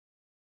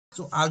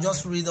So I'll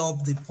just read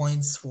up the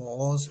points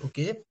for us,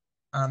 okay?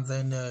 And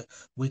then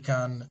we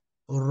can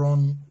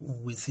run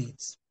with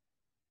it.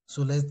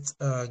 So let's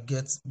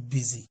get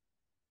busy.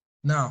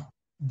 Now,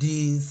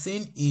 the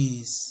thing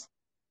is,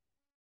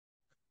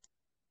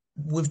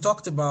 we've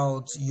talked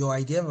about your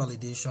idea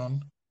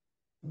validation.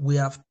 We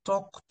have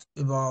talked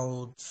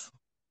about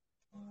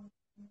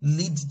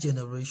lead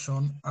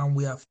generation, and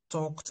we have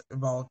talked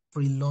about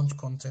pre-launch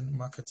content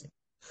marketing.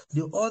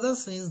 The other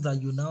things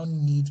that you now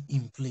need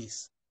in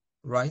place,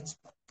 right,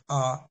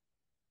 are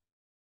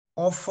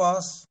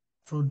offers,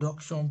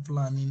 production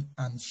planning,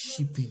 and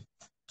shipping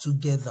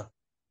together.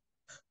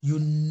 You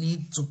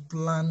need to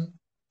plan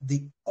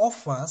the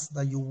offers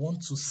that you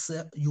want to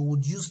sell, you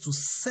would use to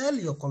sell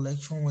your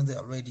collection when they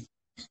are ready.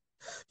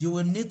 You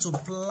will need to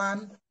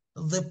plan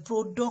the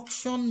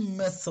production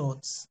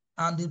methods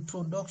and the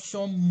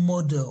production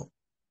model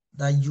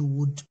that you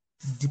would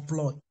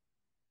deploy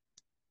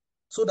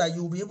so that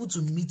you'll be able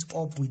to meet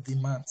up with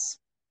demands.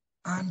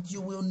 And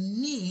you will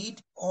need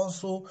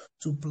also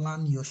to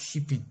plan your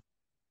shipping.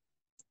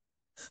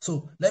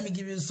 So let me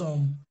give you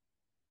some,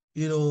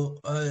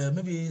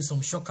 maybe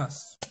some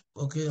shockers,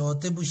 okay, or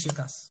table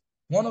shakers.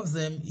 One of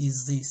them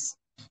is this.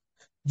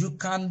 You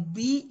can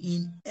be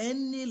in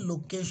any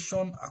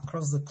location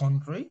across the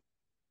country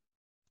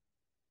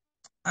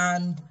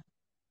and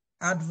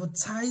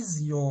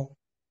advertise your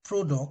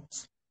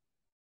product.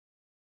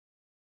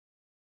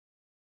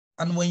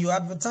 And when you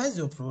advertise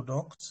your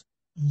product,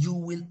 you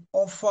will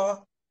offer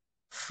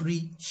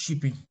free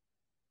shipping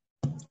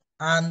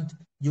and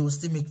you will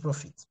still make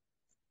profit.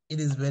 It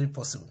is very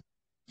possible.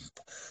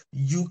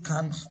 You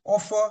can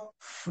offer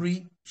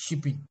free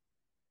shipping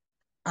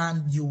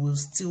and you will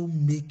still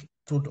make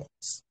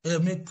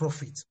make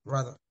profit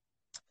rather.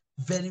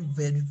 Very,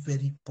 very,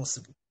 very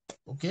possible.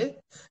 Okay,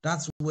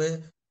 that's where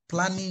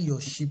planning your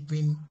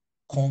shipping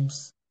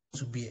comes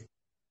to bear.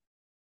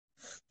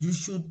 You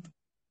should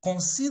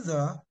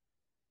consider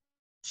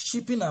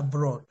shipping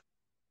abroad.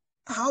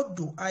 How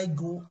do I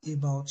go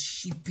about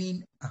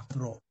shipping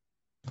abroad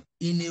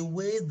in a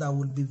way that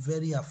would be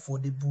very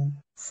affordable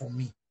for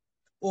me?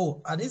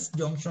 Oh, at this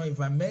junction, if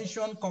I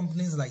mention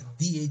companies like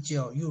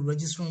DHL, you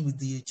registering with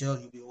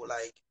DHL, you'll be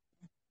like,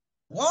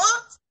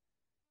 what?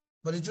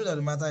 But the truth of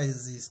the matter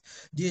is this: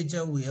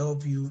 DHL will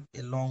help you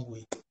a long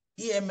way.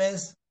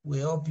 EMS will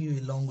help you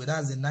a long way.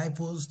 That's the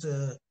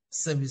NIPOST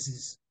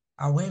services.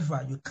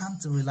 However, you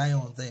can't rely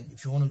on them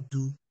if you want to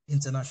do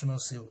international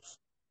sales.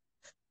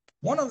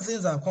 One of the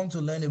things I've come to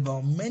learn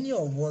about many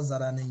of us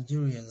that are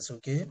Nigerians,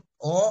 okay,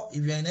 or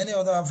if you're in any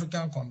other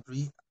African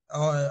country,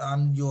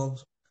 and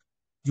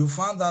you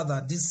found out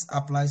that this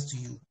applies to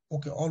you,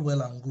 okay, all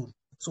well and good.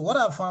 So what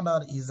I found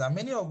out is that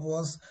many of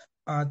us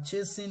are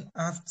chasing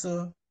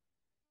after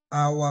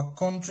our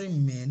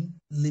countrymen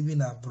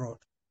living abroad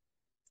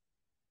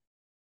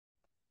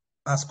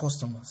as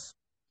customers.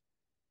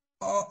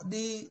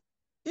 The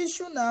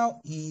issue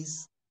now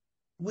is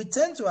we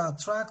tend to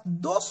attract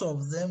those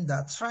of them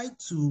that try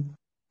to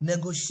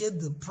negotiate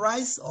the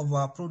price of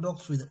our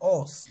products with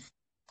us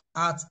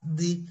at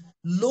the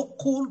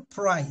local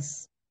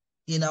price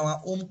in our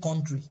home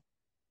country.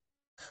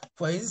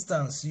 For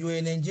instance, you're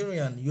a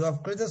Nigerian, you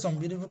have created some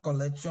beautiful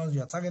collections,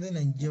 you are targeting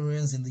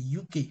Nigerians in the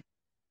UK,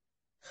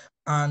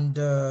 and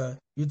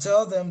you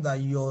tell them that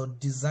your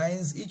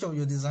designs, each of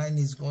your design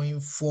is going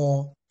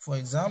for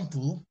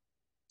example,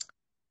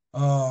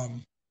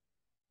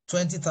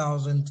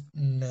 20,000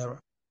 naira.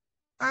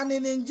 And a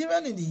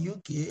Nigerian in the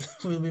UK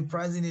will be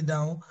pricing it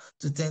down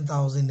to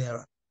 10,000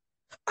 naira.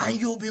 And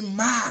you'll be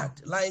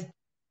mad. Like,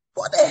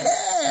 what the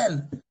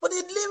hell? But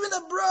they're living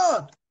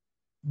abroad.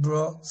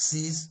 Bro,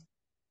 sis,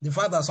 the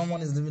fact that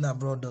someone is living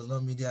abroad does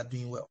not mean they are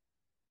doing well.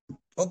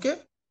 Okay?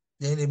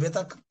 They're in a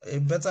better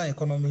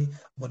economy,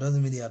 but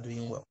doesn't mean they are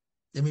doing well.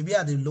 They may be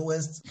at the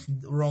lowest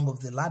rung of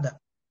the ladder,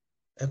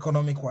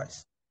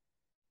 economic-wise.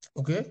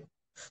 Okay?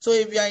 So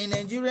if you are in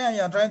Nigeria and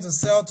you are trying to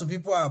sell to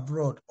people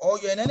abroad, or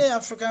you're in any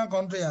African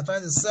country and you are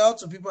trying to sell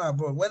to people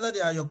abroad, whether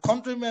they are your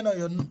countrymen or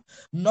you're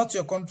not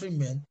your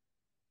countrymen,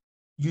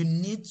 you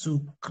need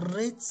to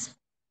create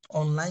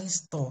online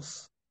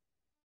stores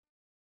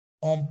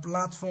on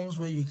platforms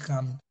where you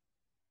can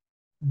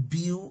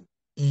bill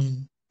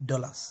in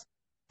dollars.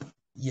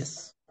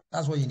 Yes,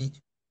 that's what you need.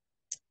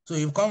 So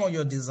you come on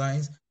your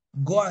designs,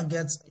 go and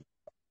get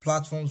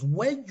platforms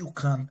where you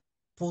can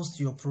post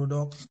your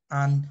product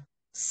and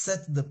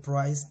set the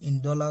price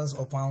in dollars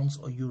or pounds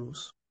or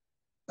euros.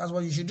 That's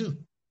what you should do.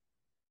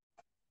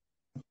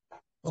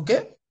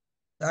 Okay?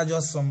 That's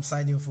just some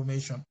side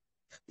information.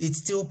 It's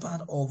still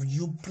part of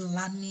you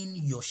planning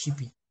your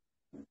shipping.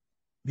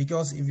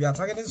 Because if you are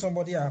targeting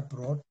somebody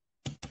abroad,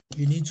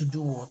 you need to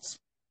do what?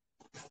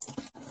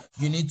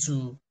 You need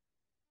to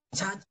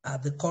charge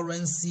at the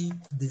currency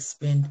they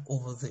spend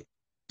over there.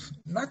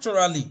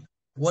 Naturally,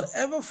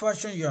 whatever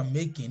fashion you are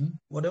making,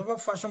 whatever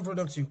fashion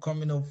products you're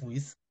coming up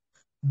with,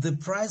 the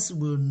price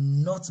will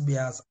not be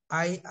as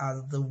high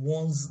as the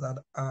ones that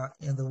are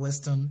in the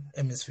Western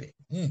Hemisphere.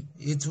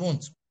 It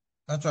won't.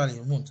 Naturally,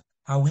 it won't.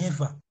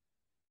 However,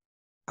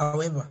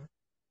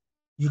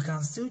 you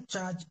can still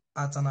charge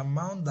at an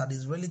amount that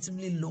is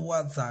relatively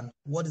lower than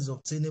what is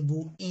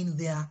obtainable in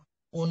their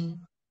own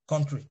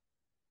country.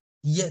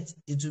 Yet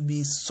it will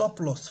be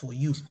surplus for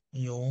you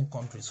in your own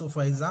country. So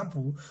for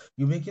example,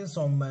 you're making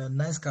some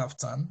nice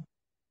kaftan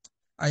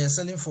and you're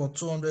selling for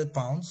 £200,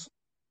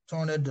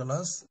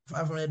 $200,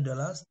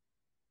 $500,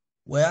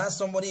 whereas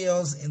somebody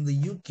else in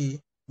the UK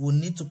will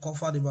need to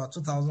cover about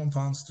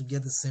 £2,000 to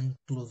get the same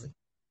clothing.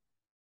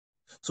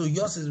 So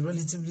yours is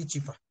relatively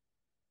cheaper,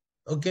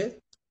 okay?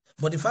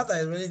 But the fact that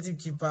it's relatively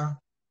cheaper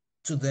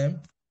to them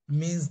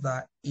means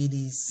that it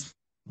is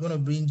going to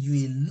bring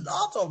you a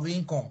lot of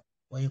income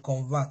when you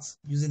convert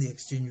using the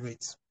exchange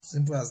rate.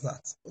 Simple as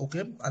that, okay?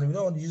 And if you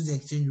don't want to use the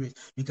exchange rate,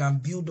 you can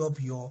build up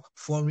your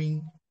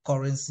foreign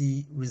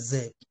currency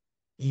reserve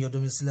in your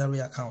domiciliary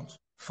account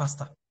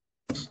faster.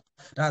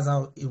 That's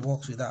how it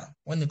works with that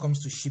when it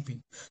comes to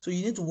shipping. So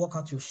you need to work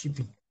out your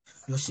shipping.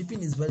 Your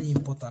shipping is very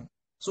important.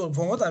 So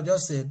from what I've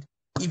just said,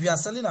 if you are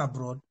selling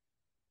abroad,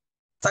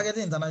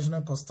 targeting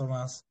international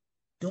customers,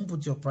 don't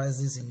put your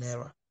prices in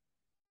naira.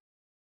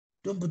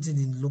 Don't put it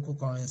in local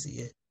currency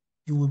here.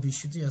 You will be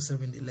shooting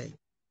yourself in the leg.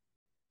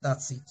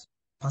 That's it.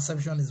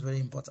 Perception is very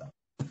important.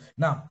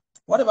 Now,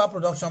 what about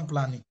production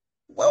planning?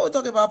 When we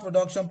talk about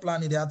production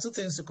planning, there are two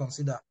things to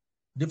consider.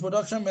 The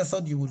production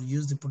method you will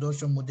use, the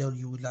production model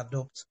you will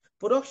adopt.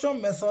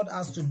 Production method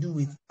has to do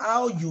with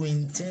how you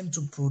intend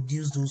to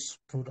produce those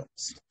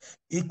products.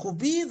 It could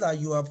be that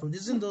you are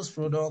producing those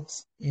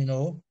products,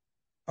 in-house.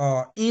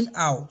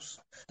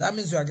 That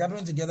means you are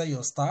gathering together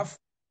your staff.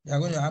 They are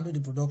going to handle the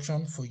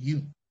production for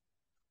you.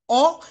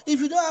 Or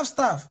if you don't have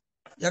staff,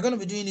 you're going to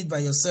be doing it by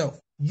yourself,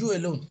 you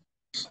alone.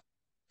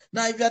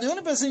 Now, if you're the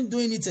only person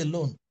doing it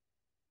alone,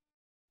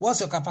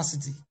 what's your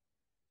capacity?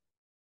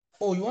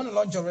 Oh, you want to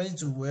launch your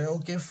ready-to-wear?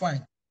 Okay,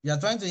 fine. You are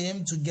trying to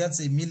aim to get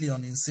 1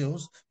 million in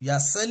sales. You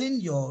are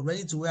selling your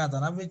ready-to-wear at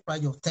an average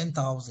price of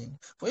 10,000.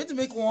 For you to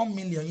make 1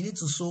 million, you need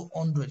to sew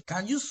 100.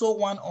 Can you sew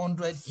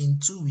 100 in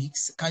 2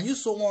 weeks? Can you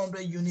sew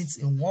 100 units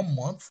in 1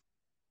 month?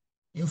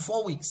 In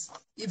 4 weeks?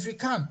 If you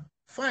can,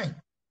 fine.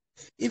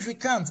 If you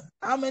can't,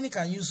 how many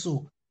can you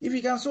sew? If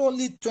you can sew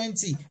only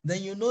 20,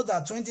 then you know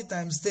that 20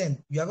 times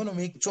 10, you are going to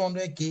make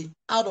 200K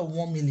out of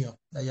 1 million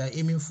that you are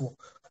aiming for.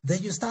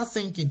 Then you start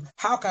thinking,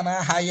 how can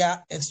I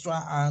hire extra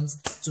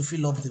hands to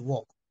fill up the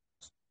work?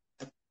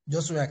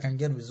 Just so I can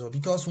get results.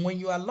 Because when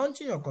you are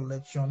launching your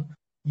collection,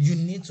 you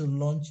need to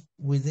launch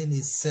within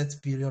a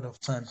set period of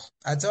time.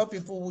 I tell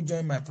people who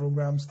join my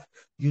programs,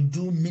 you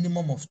do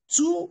minimum of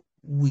 2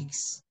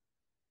 weeks.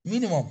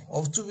 Minimum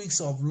of 2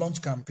 weeks of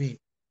launch campaign.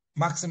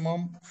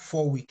 Maximum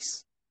 4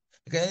 weeks.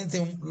 Okay,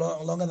 anything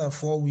longer than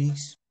 4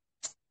 weeks,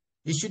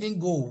 it shouldn't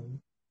go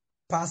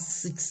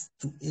past 6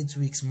 to 8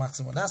 weeks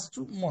maximum. That's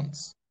 2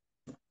 months.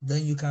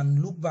 Then you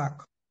can look back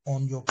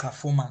on your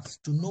performance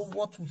to know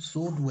what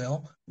sold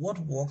well, what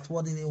worked,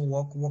 what didn't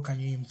work, what can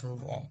you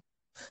improve on.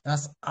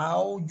 That's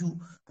how you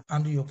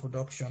handle your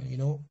production,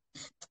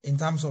 in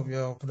terms of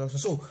your production.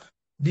 So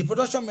the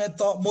production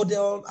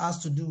model has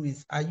to do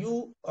with, are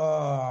you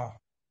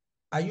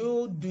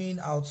doing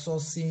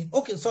outsourcing?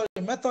 Okay, sorry,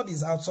 the method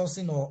is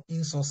outsourcing or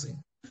insourcing.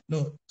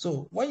 No,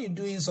 so when you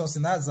do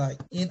insourcing, that's like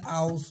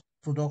in-house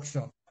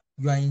production.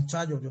 You are in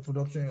charge of your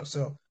production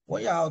yourself.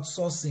 When you're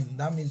outsourcing,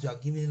 that means you are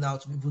giving it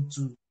out to people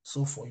to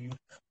sew for you.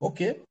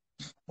 Okay,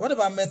 what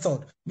about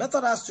method?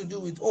 Method has to do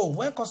with,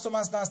 when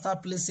customers now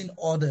start placing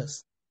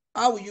orders,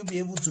 how will you be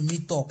able to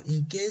meet up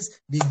in case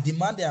the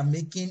demand they are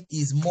making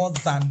is more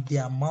than the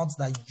amount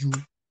that you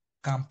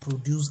can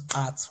produce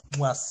at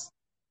once?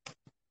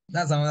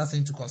 That's another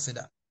thing to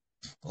consider.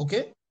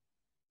 Okay,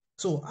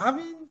 so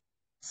having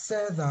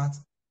said that,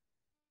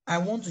 I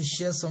want to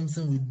share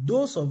something with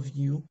those of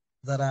you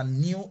that are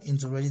new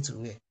into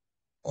ready-to-wear,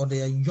 or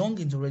they are young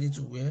into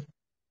ready-to-wear,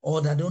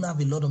 or that don't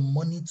have a lot of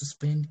money to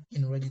spend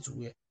in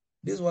ready-to-wear.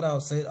 This is what I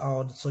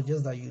would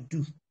suggest that you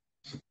do.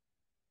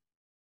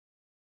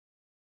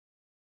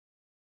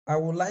 I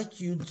would like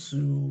you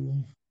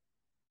to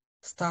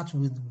start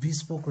with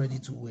bespoke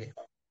ready-to-wear.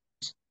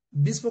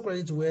 Bespoke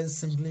ready-to-wear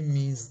simply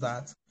means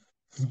that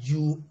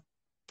you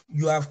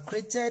have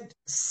created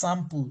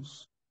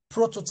samples,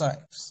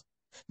 prototypes.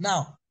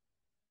 Now,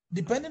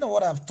 depending on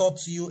what I've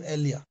taught you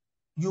earlier,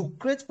 you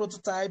create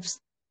prototypes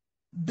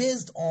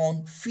based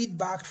on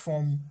feedback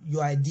from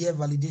your idea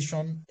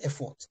validation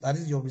effort. That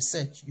is your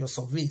research, your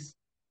surveys.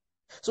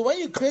 So when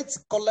you create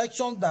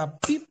collections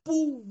that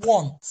people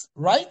want,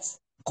 right?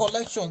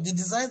 Collection, the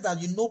designs that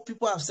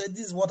people have said,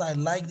 this is what I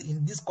liked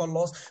in these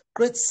colors,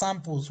 create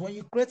samples. When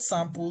you create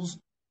samples,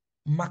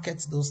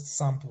 market those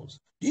samples.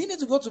 Do you need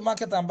to go to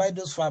market and buy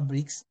those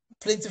fabrics?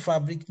 Plenty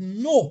fabric?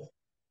 No.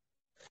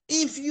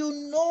 If you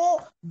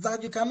know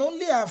that you can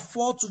only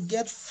afford to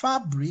get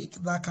fabric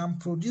that can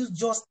produce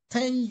just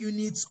 10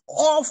 units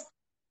of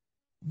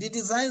the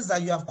designs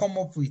that you have come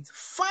up with,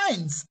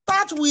 fine,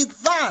 start with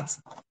that.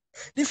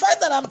 The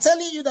fact that I'm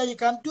telling you that you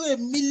can do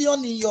 1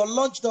 million in your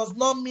launch does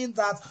not mean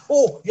that,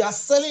 you are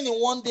selling in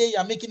one day, you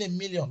are making 1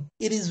 million.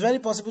 It is very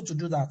possible to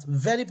do that.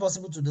 Very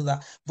possible to do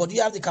that. But do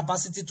you have the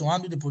capacity to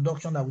handle the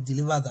production that will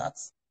deliver that?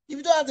 If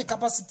you don't have the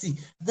capacity,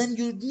 then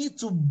you need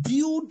to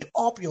build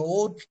up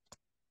your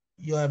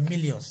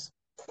millions.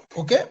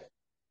 Okay?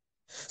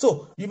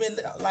 So you may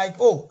like,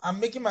 oh, I'm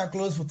making my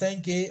clothes for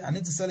 10K. I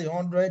need to sell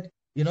 100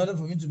 in order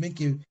for me to make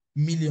 $1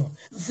 million.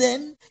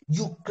 Then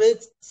you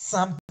create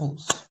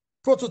samples,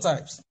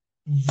 prototypes.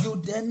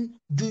 You then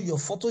do your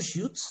photo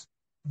shoots.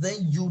 Then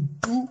you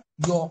do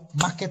your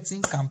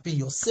marketing campaign,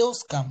 your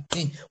sales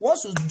campaign.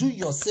 Once you do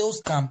your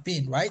sales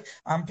campaign, right,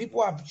 and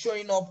people are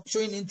showing up,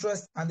 showing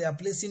interest, and they are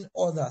placing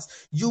orders,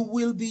 you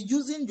will be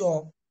using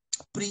your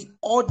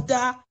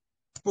pre-order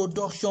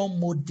production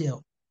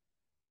model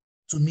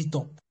to meet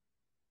up.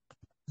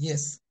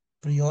 Yes,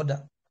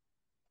 pre-order.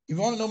 If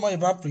you want to know more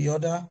about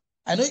pre-order,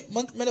 I know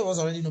many of us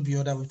already know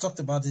pre-order. We've talked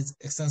about it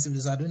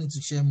extensively, so I don't need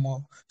to shed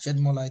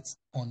more light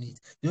on it.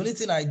 The only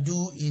thing I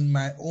do in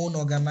my own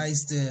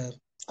organized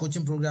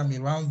coaching program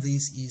around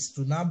this is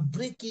to now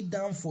break it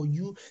down for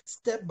you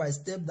step by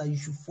step that you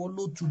should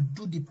follow to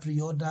do the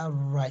pre-order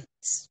right.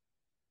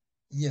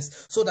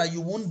 Yes, so that you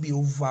won't be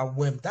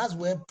overwhelmed. That's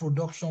where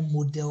production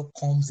model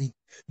comes in.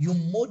 You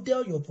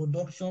model your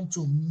production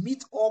to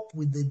meet up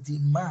with the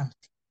demand,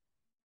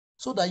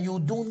 so that you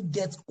don't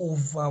get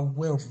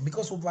overwhelmed,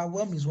 because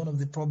overwhelm is one of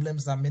the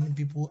problems that many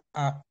people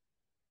are.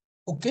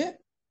 Okay,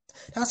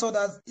 that's all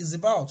that is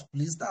about.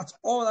 Please, that's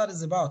all that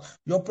is about.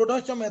 Your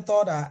production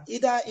method are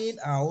either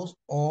in-house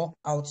or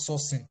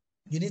outsourcing.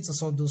 You need to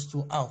sort those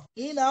two out,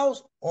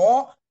 in-house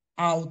or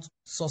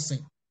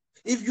outsourcing.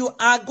 If you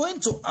are going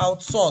to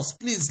outsource,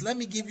 please let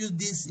me give you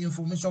this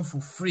information for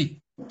free,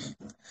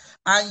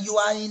 and you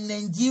are in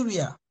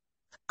Nigeria,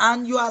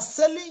 and you are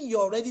selling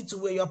your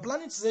ready-to-wear, you are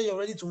planning to sell your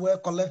ready-to-wear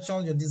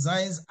collection, your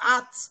designs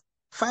at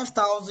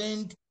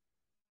 5,000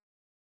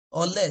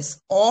 or less,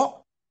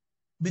 or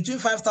between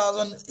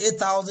 5,000,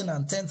 8,000,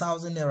 and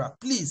 10,000 naira.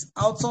 Please,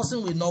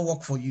 outsourcing will not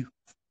work for you.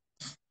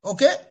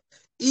 Okay?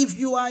 If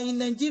you are in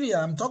Nigeria,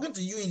 I'm talking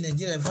to you in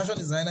Nigeria, a fashion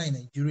designer in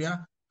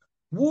Nigeria,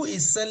 who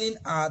is selling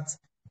at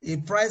a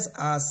price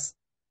as,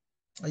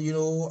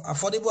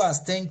 affordable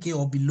as 10K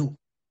or below,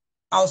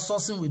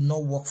 outsourcing will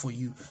not work for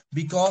you,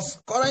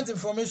 because current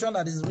information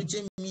that is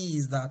reaching me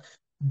is that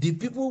the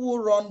people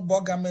who run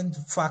garment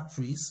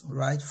factories,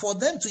 right, for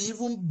them to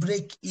even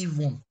break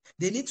even,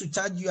 they need to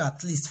charge you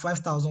at least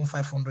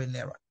 5,500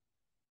 naira.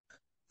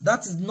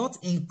 That is not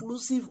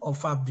inclusive of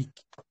fabric.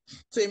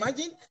 So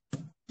imagine,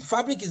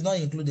 fabric is not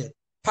included,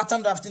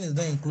 pattern drafting is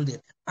not included,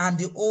 and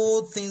the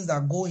old things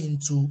that go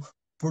into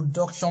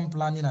production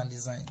planning and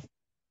design,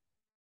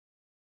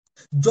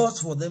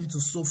 just for them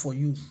to sew for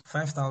you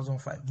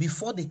 5,500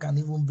 before they can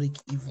even break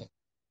even.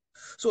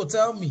 So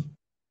tell me,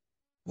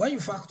 when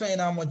you factor in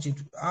how much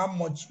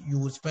you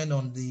will spend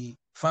on the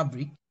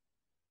fabric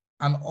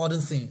and other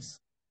things,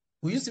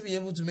 we used to be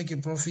able to make a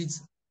profit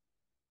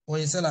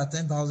when you sell at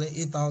 10,000,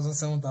 8,000,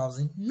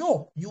 7,000.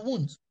 No, you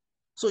won't.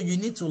 So you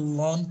need to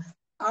learn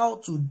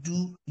how to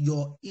do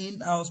your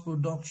in-house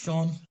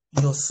production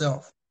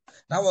yourself.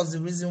 That was the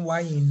reason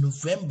why in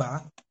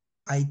November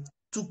I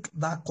took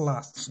that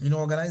class,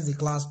 organized the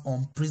class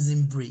on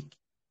prison break,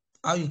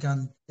 how you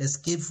can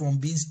escape from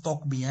being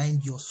stuck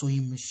behind your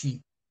sewing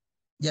machine.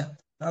 Yeah,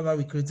 that's why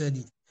we created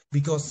it,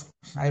 because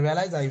I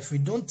realized that if we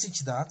don't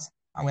teach that,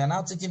 and we are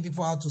now teaching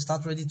people how to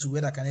start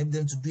ready-to-wear that can help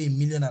them to do $1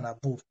 million and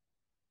above,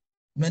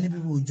 many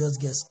people will just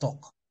get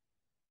stuck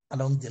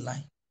along the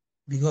line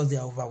because they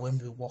are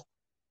overwhelmed with work.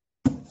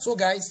 So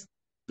guys,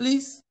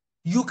 please,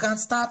 you can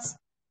start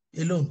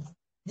alone.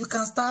 You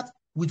can start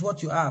with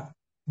what you have.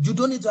 You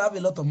don't need to have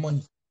a lot of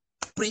money.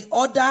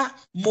 Pre-order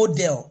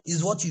model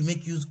is what you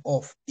make use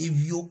of if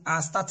you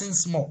are starting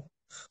small.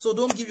 So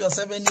don't give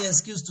yourself any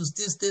excuse to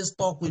still stay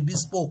stuck with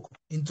bespoke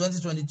in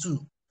 2022.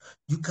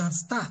 You can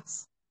start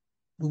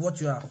with what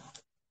you have.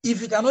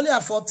 If you can only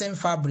afford 10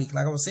 fabric,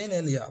 like I was saying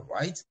earlier,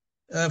 right?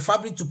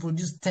 Fabric to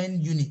produce 10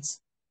 units,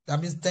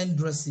 that means 10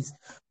 dresses.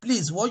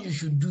 Please, what you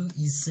should do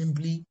is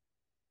simply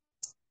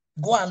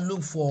go and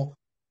look for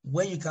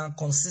where you can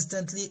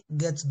consistently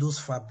get those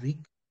fabric,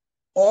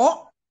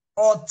 or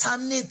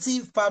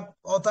alternative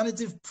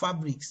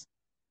fabrics.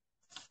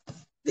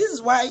 This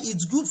is why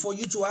it's good for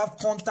you to have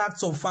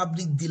contacts of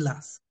fabric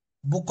dealers.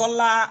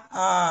 Bukola,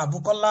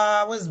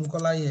 where's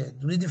Bukola here?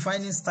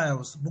 Redefining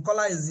Styles.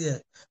 Bukola is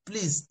here.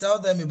 Please tell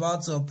them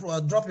about,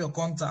 drop your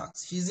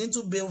contacts. She's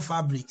into bale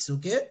fabrics,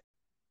 okay?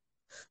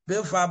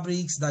 Bale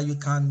fabrics that you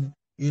can,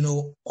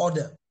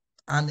 order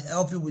and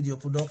help you with your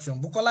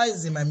production. Bukola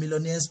is in my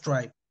Millionaires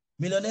Tribe.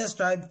 Millionaires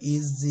Tribe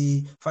is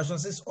the Fashion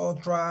 6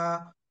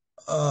 Ultra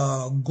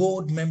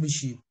Gold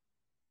membership,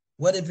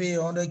 where they pay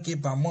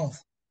 100K per month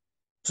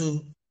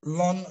to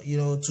learn,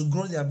 to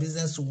grow their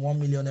business to 1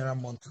 million naira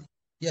monthly.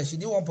 Yeah, she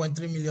did 1.3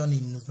 million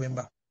in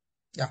November.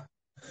 Yeah.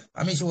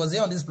 I mean, she was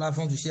here on this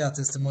platform to share her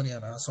testimony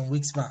some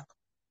weeks back.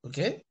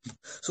 Okay.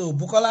 So,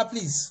 Bukola,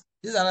 please,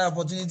 this is another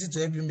opportunity to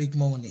help you make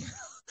more money.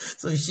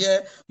 So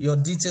share your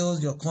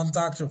details, your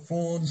contact, your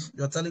phone,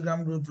 your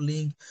Telegram group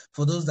link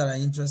for those that are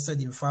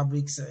interested in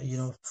fabrics,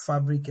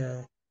 fabric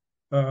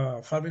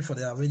for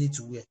their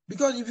ready-to-wear.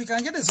 Because if you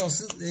can get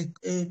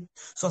a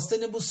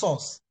sustainable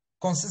source,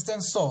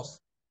 consistent source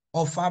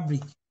of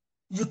fabric,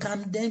 You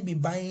can then be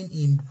buying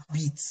in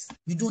bits.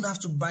 You don't have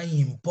to buy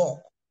in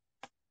bulk.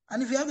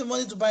 And if you have the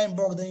money to buy in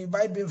bulk, then you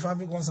buy babe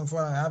fabric once and for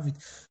all and have it.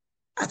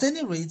 At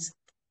any rate,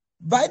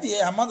 buy the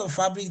amount of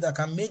fabric that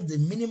can make the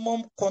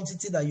minimum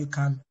quantity that you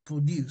can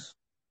produce.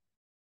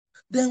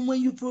 Then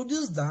when you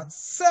produce that,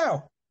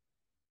 sell.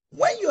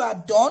 When you are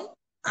done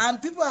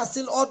and people are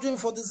still ordering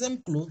for the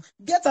same clothes,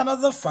 get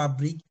another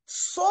fabric,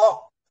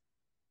 sew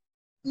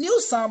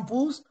new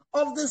samples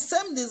of the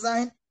same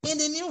design in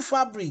the new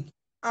fabric,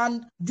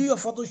 and do your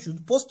photo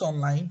shoot, post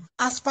online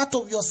as part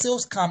of your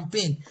sales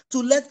campaign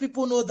to let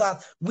people know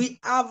that we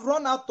have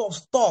run out of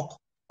stock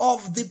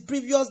of the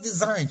previous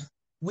design.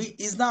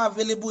 Is now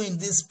available in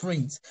this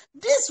print.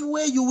 This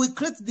way you will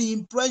create the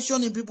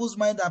impression in people's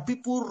mind that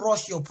people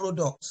rush your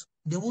products.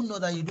 They won't know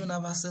that you don't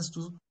have access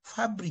to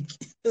fabric.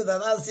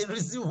 That's the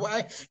reason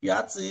why you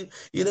have to,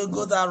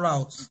 go that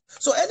route.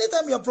 So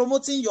anytime you're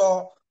promoting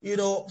your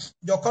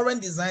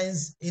current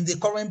designs in the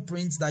current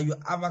prints that you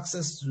have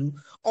access to,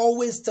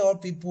 always tell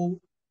people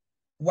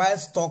while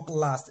stock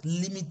lasts,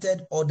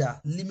 limited order,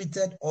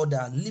 limited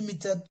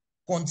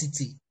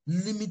quantity,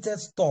 limited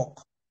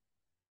stock.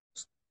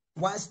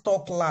 While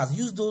stock lasts,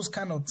 use those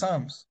kind of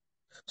terms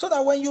so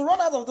that when you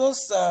run out of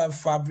those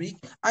fabric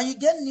and you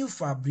get new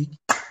fabric,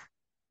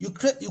 you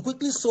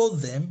quickly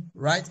sold them,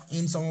 right,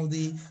 in some of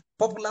the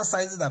popular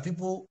sizes that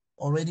people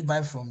already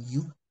buy from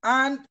you.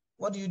 And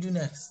what do you do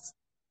next?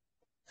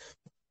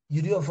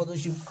 You do your photo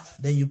shoot,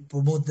 then you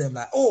promote them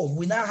like, oh,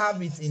 we now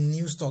have it in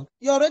new stock.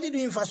 You're already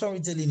doing fashion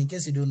retailing, in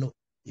case you don't know,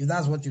 if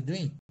that's what you're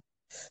doing.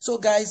 So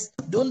guys,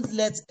 don't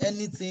let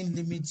anything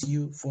limit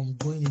you from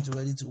going into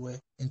ready to wear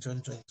in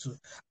 2022.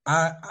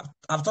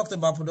 I've talked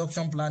about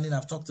production planning.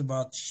 I've talked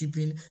about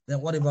shipping.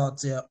 Then what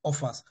about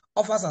offers?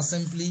 Offers are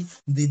simply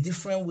the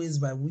different ways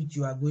by which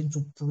you are going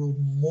to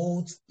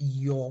promote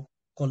your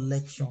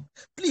collection.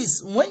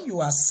 Please, when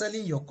you are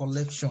selling your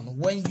collection,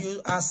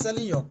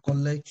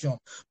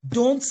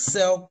 don't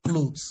sell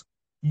clothes.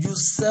 You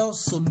sell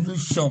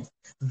solution.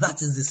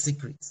 That is the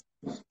secret.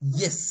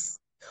 Yes.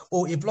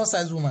 Oh, a plus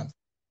size woman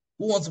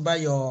who wants to buy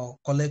your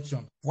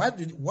collection.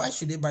 Why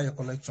should they buy your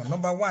collection?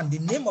 Number one, the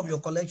name of your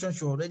collection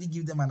should already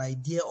give them an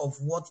idea of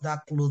what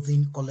that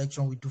clothing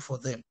collection will do for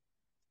them.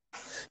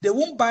 They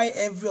won't buy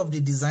every of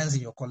the designs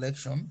in your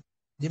collection.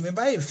 They may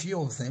buy a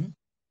few of them,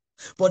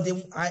 but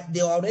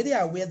they are already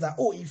aware that,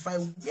 oh, if I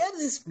wear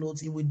this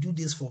clothes, it will do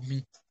this for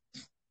me.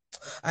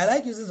 I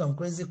like using some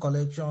crazy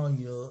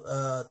collection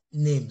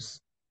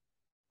names.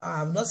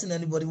 I've not seen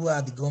anybody who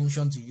had the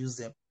gumption to use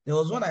them. There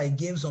was one I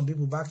gave some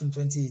people back in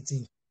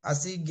 2018. I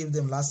still gave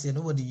them last year.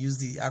 Nobody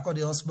used it. I called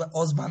it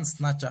Husband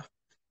Snatcher.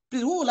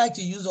 Please, who would like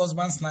to use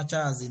Husband Snatcher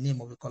as the name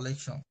of the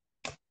collection?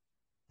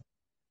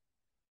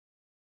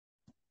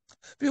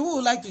 People who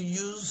would like to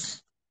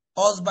use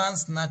Husband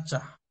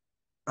Snatcher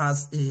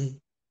as the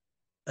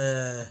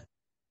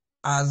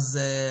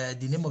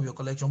name of your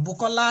collection.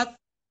 Bukola,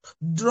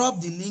 drop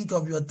the link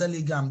of your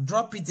Telegram.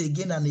 Drop it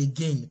again and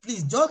again.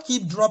 Please, just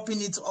keep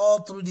dropping it all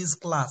through this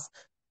class.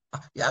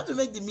 You have to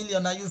make the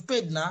million now. You've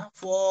paid now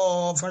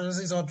for Fashion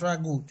 6 Ultra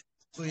Gold.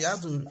 So you have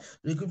to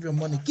recoup your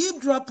money. Keep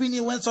dropping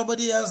it when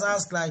somebody else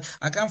asks, like,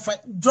 I can't find.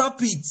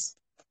 Drop it.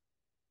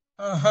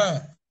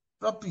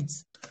 Drop it.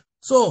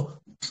 So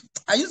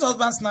I use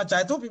Husband Snatcher.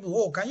 I told people,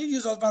 oh, can you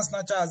use Husband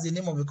Snatcher as the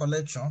name of a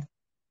collection?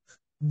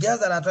 Girls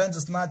that are trying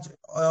to snatch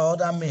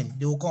other men,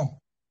 they will come.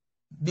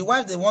 The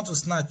wife they want to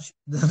snatch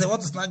their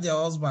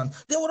husband,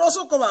 they would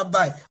also come and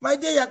buy. My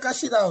dear, you're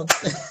cashing out.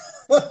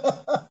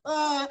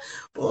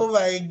 Oh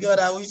my God,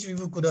 I wish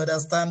people could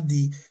understand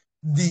the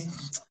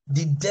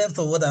depth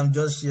of what I'm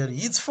just sharing.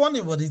 It's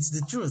funny, but it's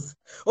the truth.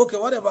 Okay,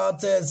 what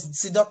about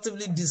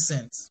seductively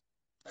decent?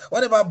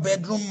 What about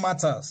bedroom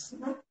matters?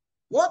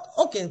 What?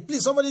 Okay,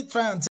 please, somebody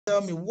try and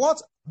tell me,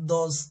 what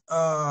does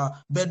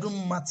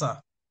bedroom matter?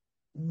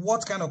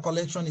 What kind of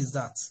collection is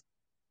that?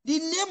 The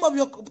name of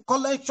your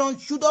collection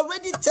should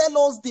already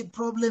tell us the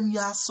problem you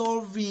are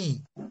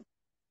solving.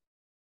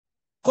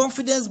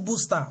 Confidence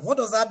booster. What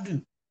does that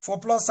do for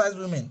plus size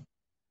women?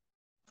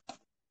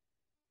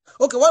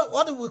 Okay,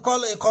 what do we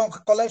call a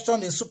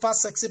collection? A super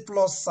sexy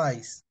plus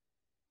size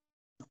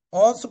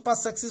or super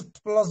sexy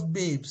plus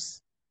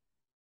babes?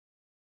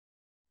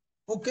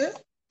 Okay.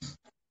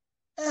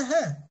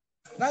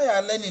 Now you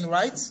are learning,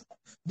 right?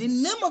 The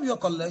name of your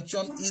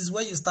collection is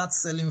where you start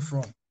selling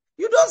from.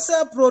 You don't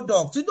sell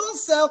products. You don't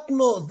sell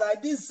clothes.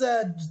 Like this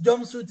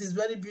jumpsuit is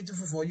very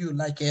beautiful for you.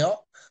 Like,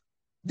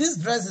 this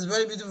dress is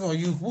very beautiful for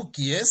you. Who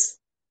cares?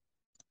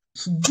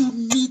 You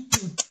need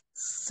to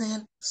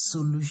sell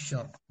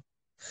solution.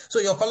 So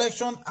your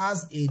collection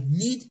has a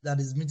need that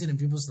is meeting in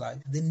people's life.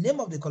 The name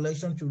of the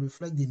collection should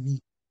reflect the need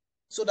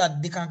so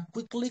that they can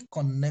quickly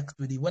connect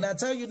with it. When I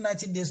tell you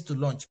 90 days to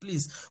launch,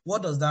 please,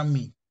 what does that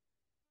mean?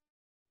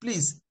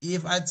 Please,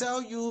 if I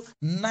tell you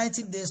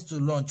 90 days to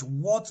launch,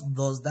 what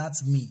does that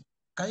mean?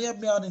 Can you help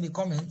me out in the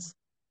comments?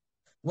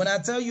 When I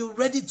tell you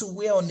ready to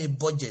wear on a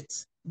budget,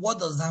 what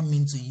does that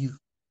mean to you?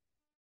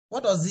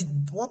 What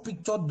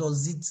picture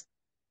does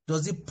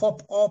it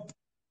pop up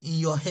in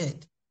your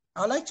head?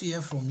 I'd like to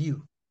hear from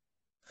you.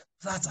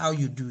 That's how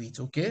you do it,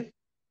 okay?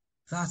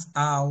 That's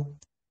how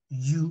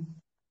you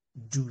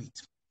do it.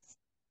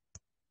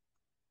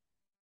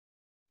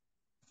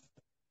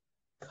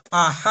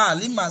 Aha,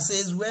 Lima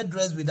says, wear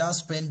dress without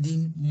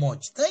spending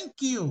much. Thank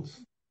you.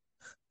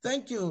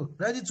 Thank you.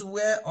 Ready to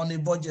wear on a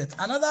budget.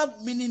 Another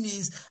meaning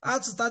is how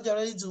to start your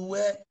ready to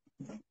wear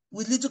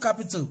with little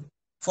capital.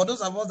 For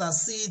those of us that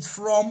see it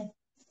from,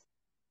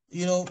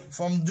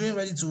 from doing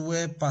ready to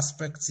wear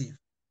perspective.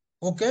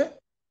 Okay?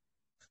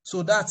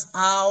 So that's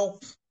how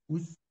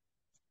we.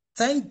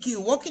 Thank you.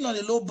 Working on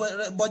a low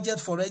budget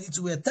for ready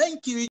to wear.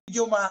 Thank you,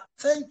 Ijoma.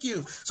 Thank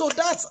you. So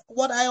that's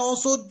what I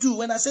also do.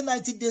 When I say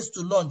 90 days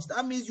to launch,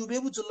 that means you'll be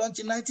able to launch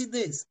in 90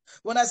 days.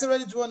 When I say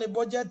ready to wear on a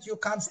budget, you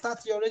can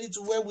start your ready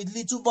to wear with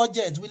little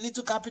budget, with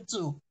little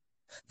capital.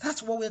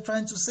 That's what we're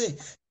trying to say.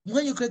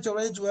 When you create your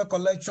ready to wear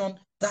collection,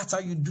 that's how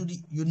you do it.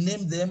 You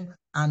name them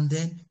and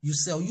then you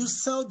sell. You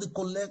sell the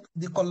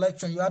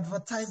collection. You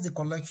advertise the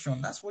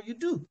collection. That's what you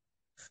do.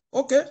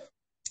 Okay.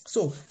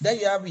 So there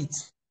you have it.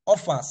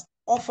 Offers.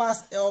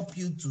 Offers help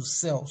you to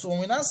sell. So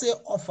when I say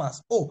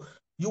offers,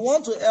 you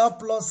want to help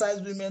plus size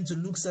women to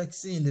look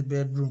sexy in the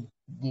bedroom.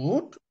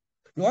 Good.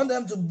 You want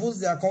them to boost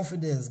their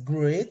confidence.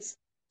 Great.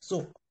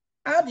 So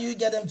how do you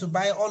get them to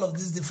buy all of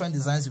these different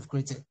designs you've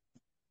created?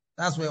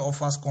 That's where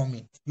offers come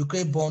in. You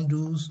create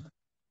bundles.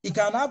 It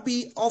cannot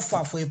be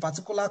offer for a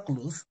particular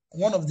cloth,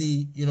 one of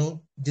the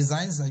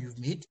designs that you've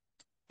made,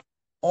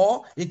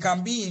 or it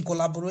can be in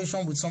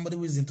collaboration with somebody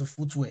who is into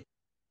footwear,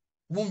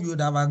 whom you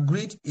would have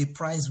agreed a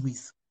price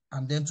with,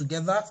 and then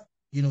together,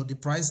 the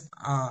price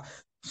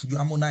you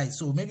harmonize.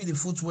 So maybe the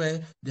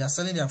footwear, they are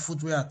selling their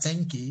footwear at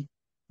 10K,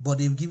 but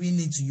they've given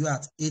it to you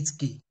at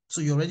 8K.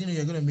 So you already know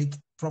you're going to make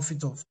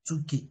profit of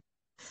 2K.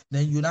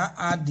 Then you now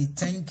add the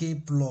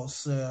 10K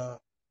plus, the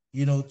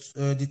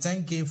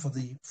 10K for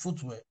the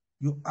footwear.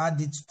 You add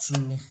it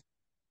to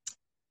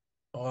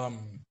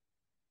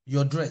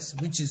your dress,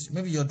 which is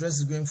maybe your dress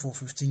is going for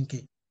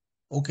 15K.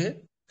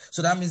 Okay,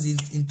 so that means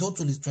in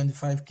total is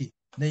 25K.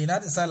 Then you now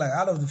decide, like,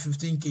 out of the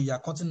 15K, you're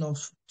cutting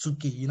off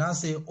 2K. You now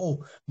say,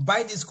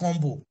 buy this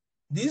combo,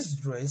 this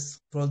dress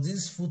plus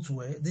this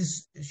footwear,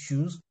 these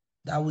shoes,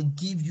 that will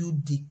give you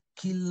the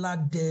kill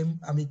them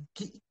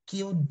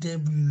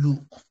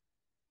look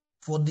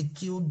for the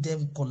kill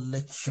them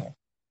collection.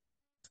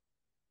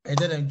 And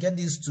then get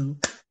these two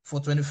for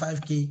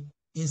 25K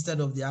instead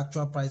of the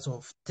actual price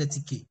of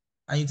 30K.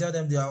 And you tell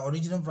them their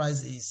original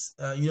price is,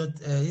 you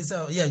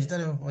tell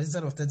them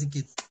instead of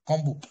 30K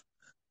combo.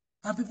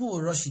 And people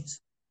will rush it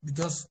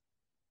because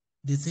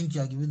they think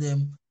you are giving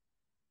them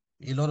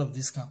a lot of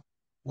discount.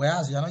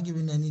 Whereas you are not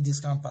giving any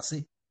discount per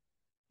se.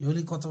 You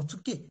only cut off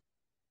 2K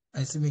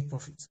and still make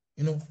profit.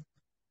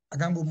 I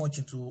can't go much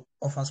into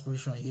offer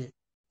creation here,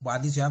 but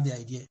at least you have the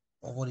idea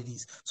of what it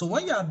is. So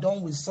when you are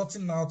done with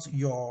sorting out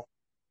your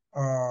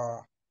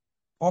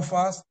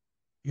offers,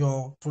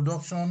 your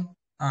production,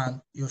 and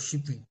your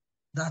shipping,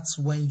 that's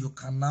when you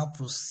can now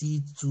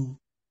proceed to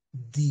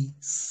the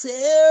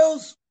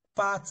sales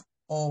part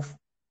of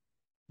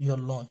your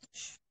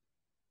launch.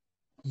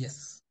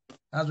 Yes,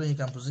 that's when you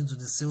can proceed to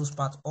the sales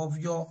part of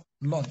your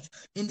launch.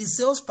 In the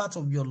sales part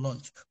of your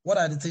launch, what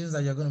are the things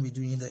that you're going to be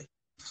doing there?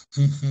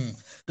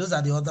 Those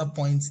are the other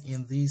points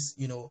in this,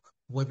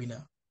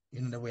 webinar,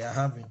 that we are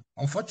having.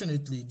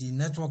 Unfortunately, the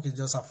network is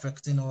just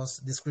affecting us.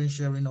 The screen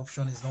sharing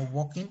option is not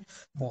working,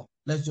 but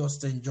let's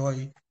just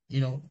enjoy,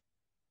 the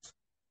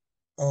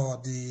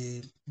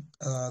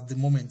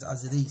moment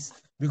as it is,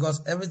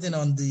 because everything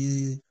on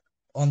the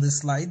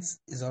slides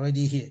is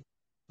already here.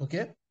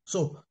 Okay,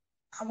 so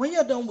when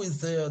you're done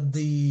with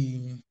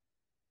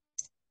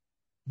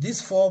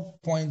these 4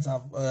 points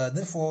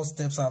the 4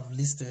 steps I've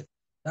listed,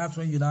 that's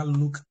when you now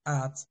look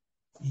at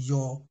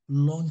your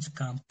launch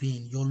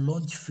campaign, your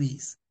launch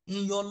phase.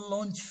 In your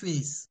launch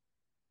phase,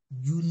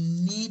 you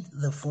need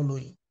the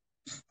following.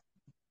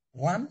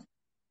 1,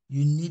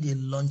 you need a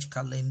launch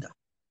calendar.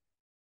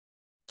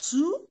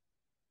 2,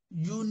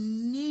 you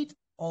need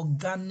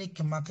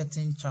organic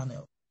marketing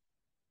channel.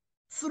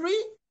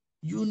 3,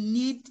 you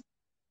need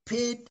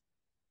paid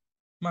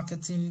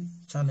marketing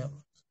channel.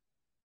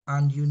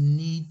 And you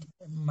need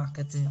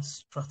marketing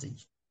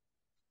strategy.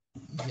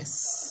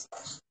 Yes.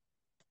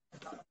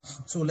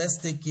 So let's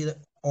take it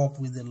up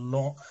with the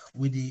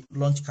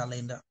launch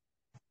calendar.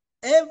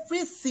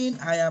 Everything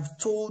I have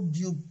told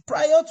you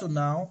prior to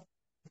now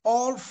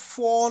all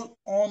fall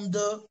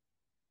under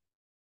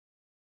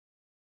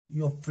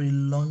your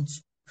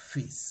pre-launch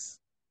phase.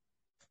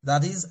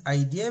 That is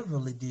idea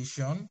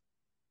validation,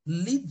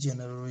 lead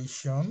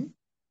generation,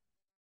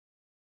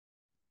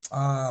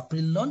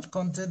 pre-launch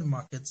content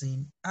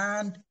marketing,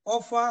 and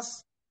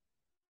offers,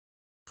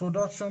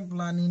 production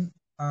planning,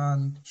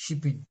 and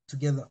shipping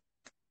together.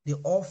 They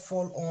all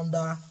fall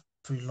under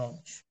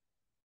pre-launch,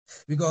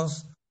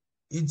 because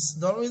it's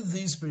during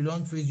this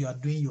pre-launch phase you are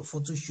doing your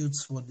photo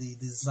shoots for the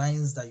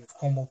designs that you've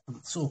come up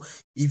with. So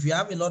if you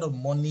have a lot of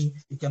money,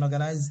 you can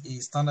organize a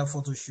standard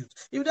photo shoot.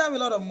 If you don't have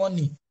a lot of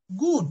money,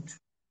 good,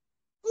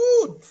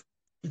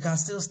 you can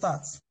still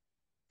start.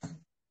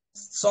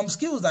 Some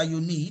skills that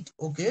you need,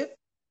 okay,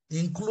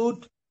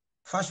 include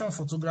fashion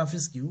photography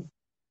skill.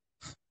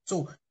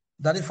 So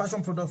that is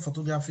fashion product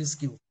photography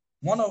skill.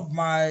 One of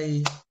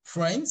my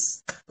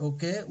friends,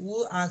 okay,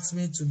 who asked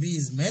me to be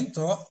his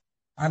mentor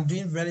and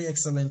doing very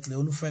excellently,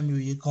 Olufemi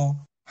Oyekon,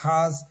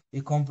 has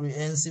a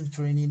comprehensive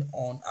training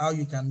on how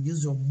you can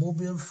use your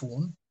mobile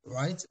phone,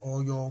 right,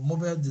 or your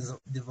mobile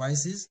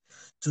devices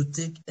to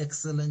take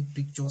excellent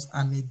pictures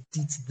and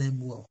edit them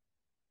well.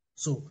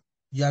 So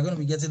you are going to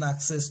be getting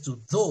access to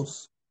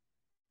those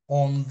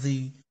on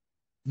the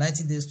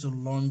 90 days to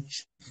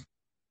launch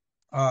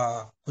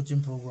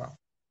coaching program.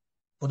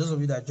 For those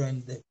of you that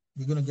joined,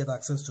 you're going to get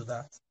access to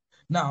that.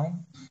 Now,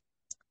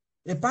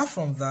 apart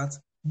from that,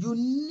 you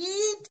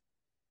need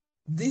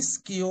this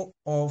skill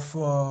of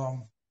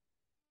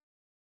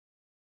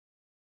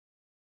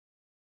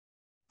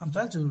I'm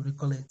trying to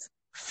recall it.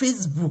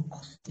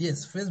 Facebook.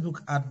 Yes,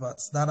 Facebook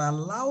adverts that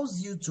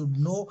allows you to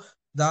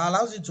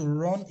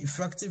run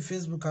effective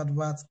Facebook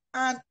adverts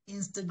and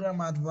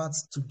Instagram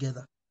adverts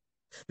together.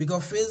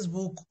 Because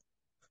Facebook,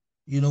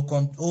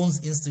 owns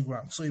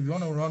Instagram. So if you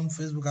want to run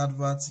Facebook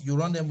adverts, you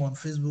run them on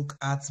Facebook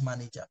Ads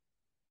Manager.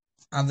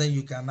 And then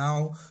you can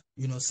now,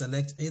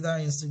 select either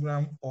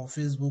Instagram or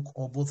Facebook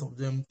or both of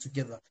them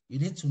together. You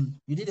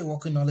need a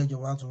working knowledge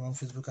of how to run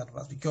Facebook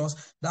adverts,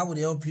 because that would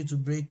help you to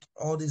break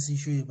all this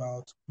issue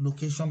about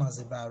location as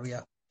a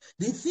barrier.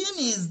 The thing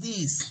is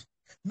this: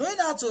 knowing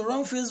how to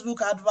run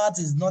Facebook adverts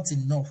is not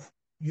enough.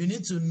 You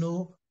need to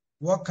know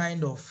what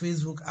kind of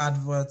Facebook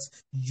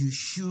adverts you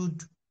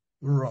should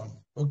run.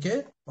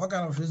 Okay? What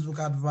kind of Facebook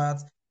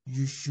adverts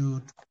you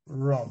should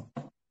run.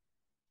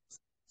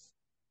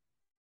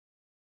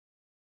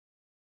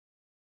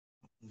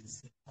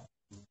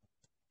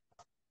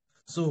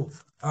 So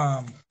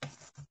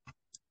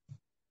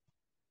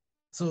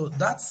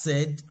that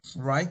said,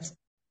 right?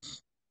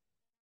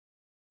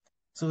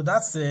 So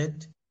that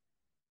said,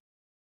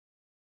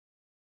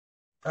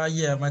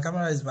 yeah, my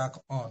camera is back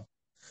on.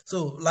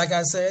 So like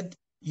I said,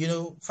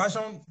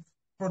 fashion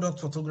product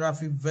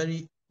photography,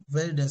 very,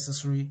 very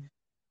necessary.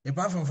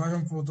 Apart from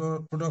fashion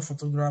product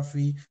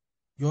photography,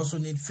 you also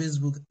need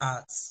Facebook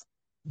ads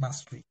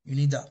mastery. You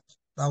need that.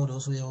 That would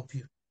also help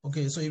you.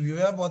 Okay, so if you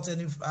ever bought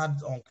any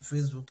ad on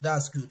Facebook,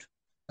 that's good.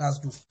 That's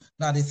good.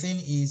 Now the thing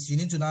is, you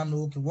need to now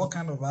know, okay, what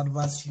kind of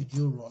adverts should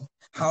you run?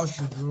 How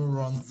should you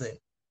run them?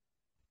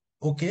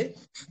 Okay,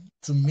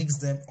 to mix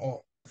them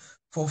up.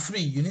 For free,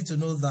 you need to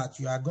know that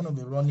you are going to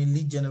be running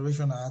lead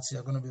generation ads,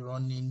 you're going to be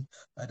running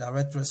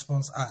direct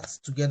response ads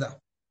together.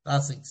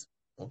 That's it.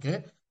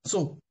 Okay,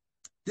 so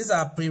these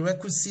are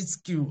prerequisite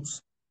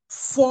skills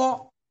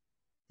for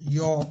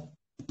your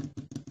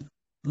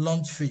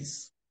launch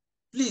phase.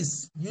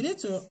 Please, you need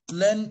to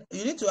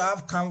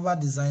have Canva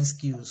design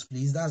skills,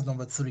 please. That's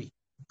number 3.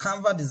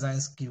 Canva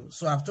design skills.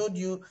 So I've told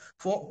you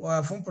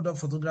for phone product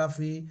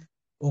photography,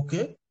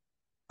 okay.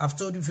 I've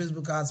told you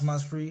Facebook ads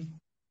mastery,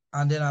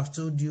 and then I've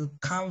told you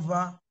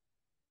Canva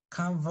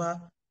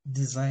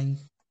design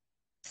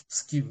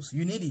skills.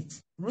 You need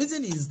it.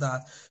 Reason is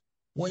that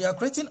when you're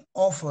creating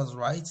offers,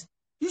 right,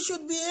 you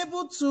should be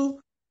able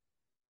to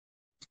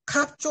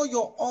capture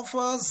your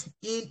offers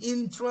in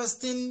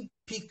interesting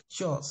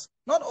pictures.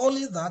 Not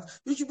only that,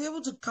 you should be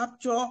able to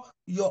capture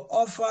your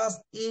offers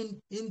in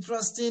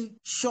interesting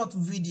short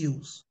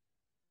videos.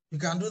 You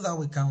can do that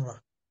with Canva.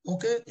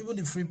 Okay, even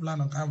the free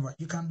plan on Canva,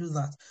 you can do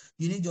that.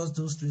 You need just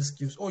those 3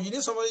 skills. Oh, you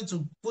need somebody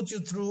to put you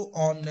through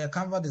on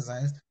Canva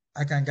designs.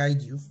 I can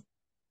guide you.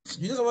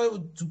 You need somebody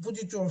to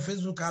put you through on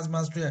Facebook Ads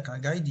Mastery. I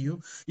can guide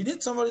you. You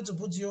need somebody to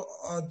put you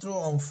through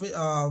on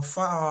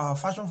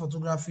fashion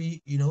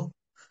photography.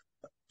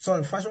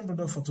 Fashion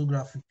product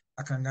photography.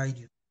 I can guide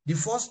you. The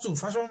first 2,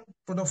 fashion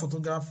product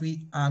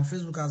photography and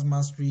Facebook Ads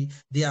Mastery,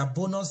 they are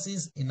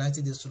bonuses in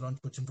 90 days to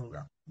launch coaching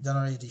program,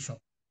 January edition.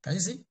 Can you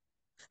see?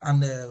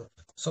 And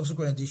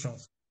subsequent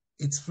editions,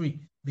 it's free,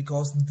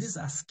 because these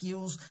are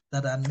skills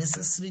that are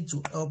necessary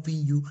to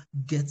helping you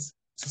get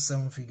to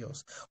 7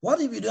 figures.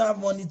 What if you don't have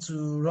money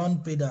to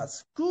run paid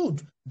ads?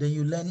 Good. Then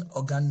you learn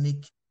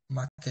organic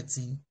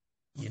marketing,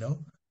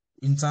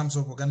 in terms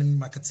of organic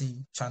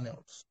marketing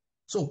channels.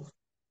 So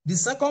the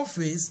second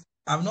phase,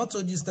 I've not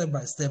told you step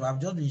by step.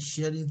 I've just been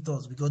sharing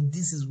thoughts, because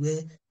this is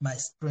where my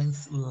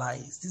strength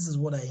lies. This is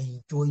what I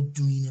enjoy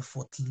doing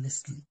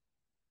effortlessly.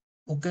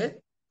 Okay?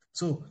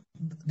 So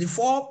the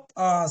 4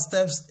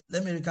 steps,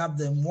 let me recap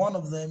them. One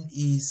of them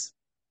is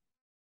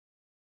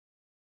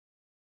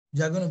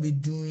you're going to be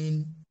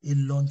doing a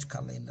launch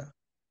calendar.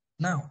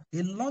 Now,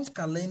 a launch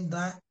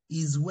calendar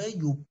is where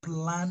you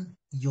plan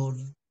your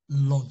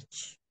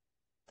launch.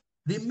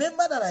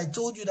 Remember that I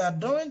told you that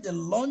during the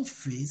launch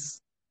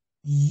phase,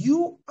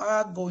 you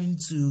are going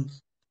to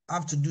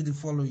have to do the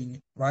following,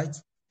 right?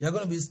 You're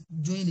going to be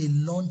doing a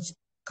launch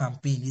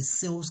campaign, a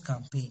sales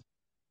campaign.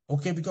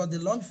 Okay, because the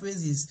launch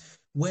phase is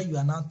where you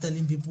are now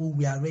telling people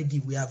we are ready,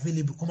 we are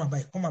available, come and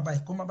buy, come and buy,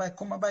 come and buy,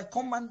 come and buy,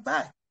 come and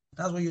buy.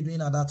 That's what you're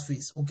doing at that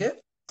phase, okay?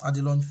 At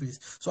the launch phase.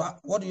 So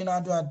what do you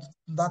now do at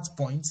that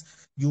point?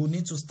 You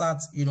need to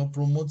start,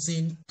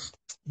 promoting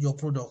your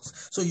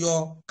products. So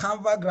your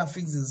Canva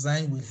graphics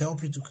design will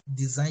help you to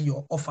design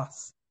your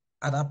offers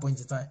at that point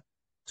in time.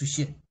 to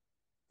share.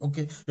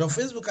 Okay, your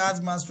Facebook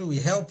Ads Mastery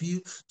will help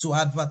you to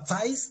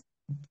advertise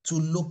to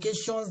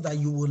locations that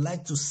you would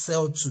like to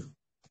sell to.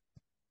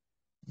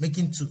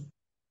 Making two,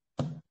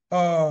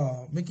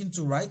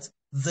 right?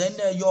 Then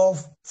your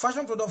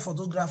fashion product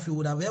photography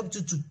would have helped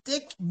you to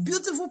take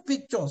beautiful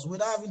pictures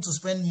without having to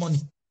spend money,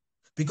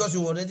 because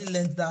you already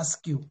learned that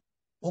skill.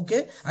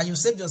 Okay, and you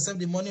saved yourself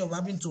the money of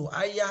having to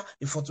hire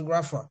a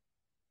photographer.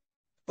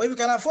 But if you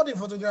can afford a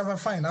photographer,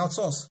 fine,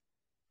 outsource.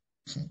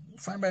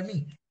 Fine by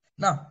me.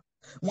 Now,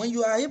 when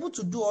you are able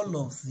to do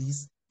all of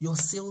this, your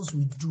sales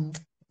will do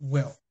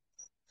well.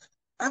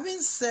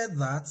 Having said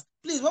that,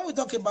 please, when we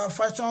talk about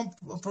fashion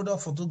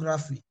product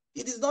photography,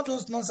 it is not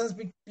those nonsense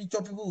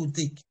picture people will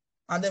take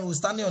and then we're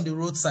standing on the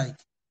roadside.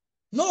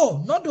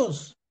 No, not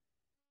those.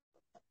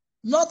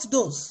 Not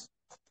those.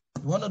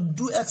 You want to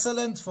do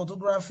excellent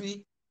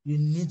photography, you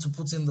need to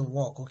put in the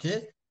work,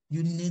 okay?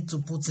 You need to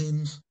put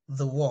in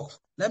the work.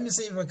 Let me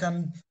see if I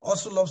can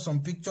also love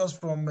some pictures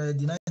from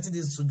the 90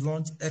 Days to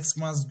Launch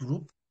Xmas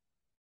group.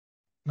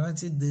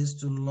 90 Days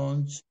to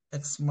Launch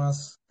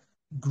Xmas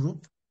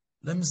group.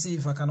 Let me see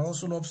if I can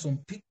also love some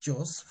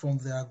pictures from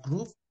their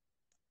group,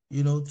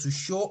 you know, to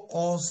show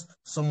us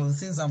some of the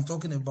things I'm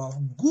talking about.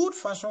 Good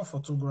fashion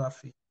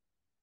photography.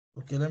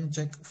 Okay, let me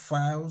check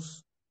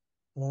files,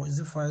 or is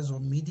it files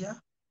or media?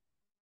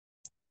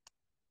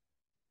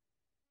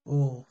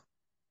 Oh,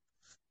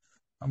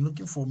 I'm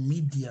looking for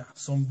media,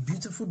 some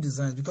beautiful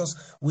designs, because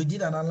we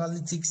did an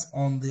analytics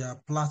on their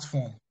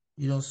platform,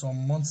 you know,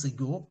 some months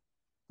ago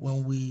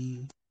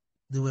when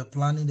they were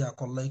planning their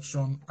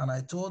collection, and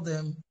I told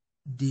them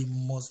they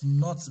must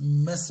not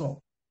mess up,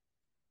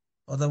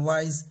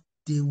 otherwise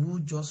they will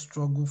just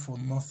struggle for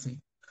nothing.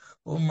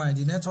 Oh my,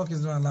 the network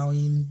is not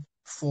allowing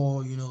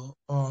for, you know,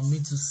 me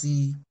to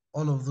see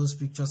all of those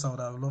pictures I would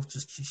have loved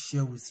to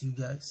share with you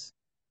guys.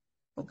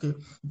 Okay,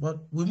 but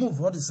we move.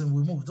 What is saying?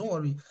 We move. Don't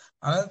worry.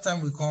 Another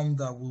time we come,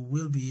 that we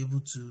will be able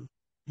to,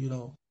 you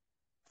know,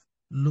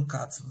 look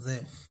at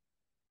them.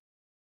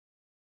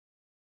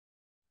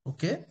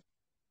 Okay.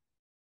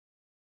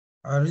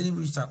 I really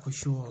wish I could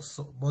show us,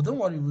 but don't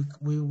worry.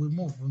 We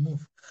move. We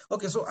move.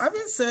 Okay. So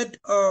having said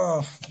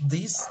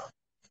this,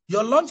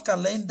 your launch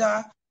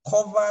calendar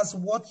covers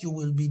what you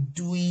will be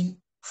doing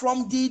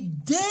from the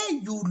day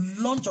you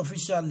launch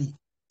officially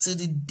to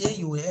the day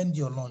you will end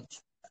your launch.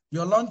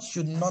 Your launch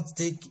should not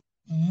take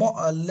more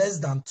or less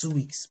than 2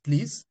 weeks,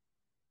 please.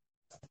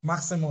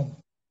 Maximum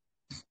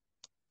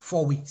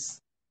 4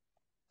 weeks.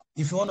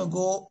 If you want to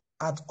go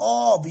at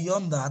all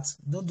beyond that,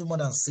 don't do more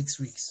than 6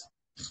 weeks.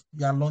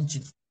 You are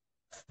launching,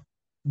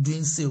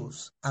 doing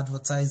sales,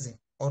 advertising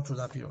all through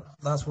that period.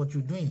 That's what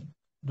you're doing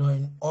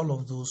during all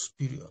of those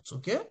periods.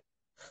 Okay.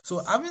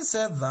 So having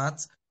said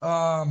that,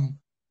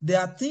 there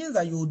are things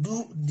that you will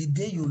do the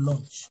day you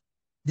launch.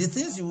 The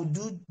things you will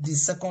do the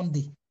second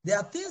day. There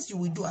are things you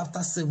will do after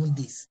 7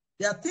 days.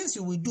 There are things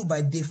you will do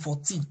by day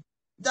 14.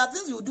 There are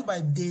things you will do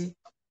by day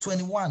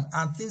 21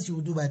 and things you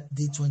will do by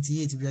day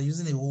 28 if you are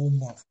using a whole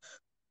month.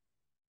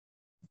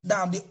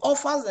 Now, the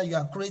offers that you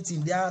are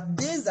creating, there are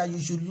days that you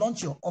should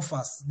launch your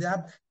offers. There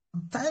are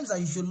times that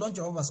you should launch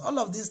your offers. All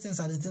of these things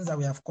are the things that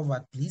we have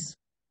covered, please.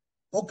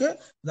 Okay,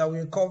 that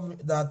we cover,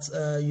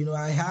 that you know,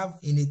 I have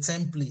in a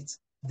template,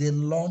 the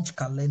launch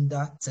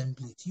calendar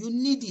template. You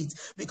need it,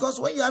 because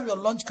when you have your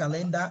launch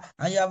calendar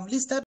and you have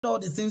listed all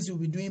the things you'll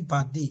be doing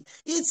per day,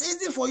 it's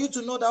easy for you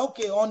to know that,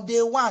 okay, on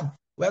day 1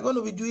 we're going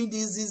to be doing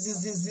this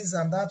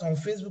and that on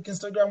Facebook,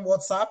 Instagram,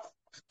 WhatsApp,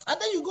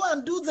 and then you go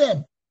and do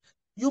them.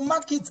 You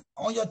mark it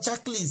on your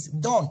checklist,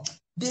 done.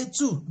 Day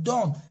 2,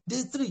 done.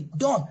 Day 3,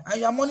 done. And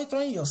you are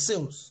monitoring your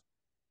sales.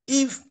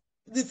 If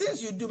the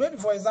things you do, maybe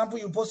for example,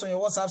 you post on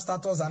your WhatsApp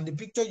status and the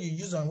picture you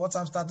use on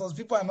WhatsApp status,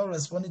 people are not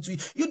responding to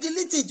it, you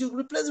delete it, you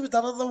replace it with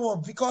another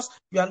one, because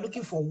you are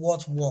looking for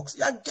what works.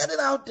 You are getting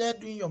out there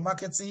doing your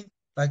marketing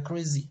like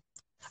crazy.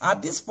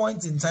 At this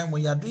point in time,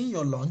 when you are doing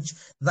your launch,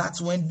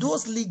 that's when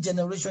those lead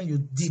generation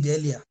you did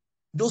earlier,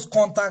 those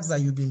contacts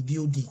that you've been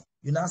building,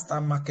 you now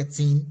start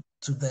marketing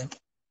to them.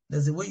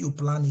 There's a way you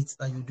plan it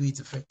and you do it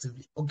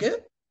effectively. Okay?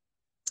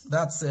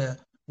 That's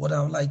what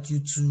I would like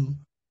you to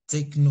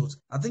take note.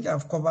 I think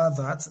I've covered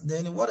that.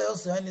 Then what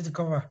else do I need to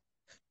cover?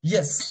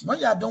 Yes, when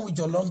you are done with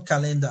your launch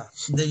calendar,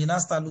 then you now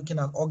start looking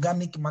at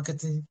organic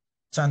marketing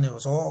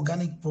channels or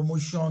organic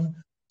promotion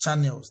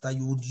channels that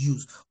you would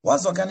use.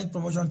 What's organic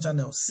promotion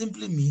channel?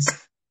 Simply means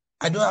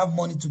I don't have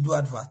money to do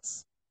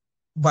adverts,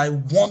 but I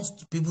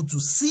want people to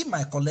see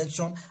my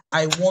collection.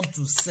 I want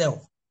to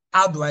sell.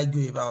 How do I go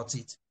about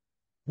it?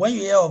 When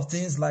you hear of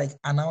things like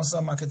announcer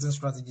marketing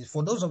strategies,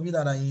 for those of you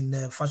that are in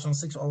the Fashion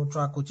 6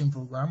 Ultra coaching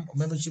program or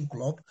membership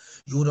club,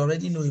 you would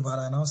already know about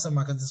announcer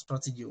marketing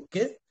strategy,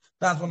 okay?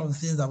 That's one of the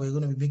things that we're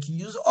going to be making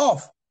use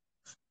of.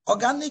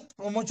 Organic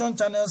promotion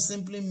channels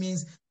simply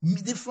means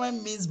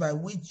different means by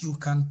which you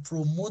can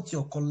promote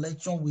your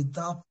collection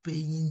without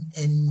paying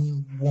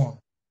anyone.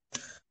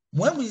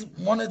 When we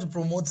wanted to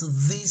promote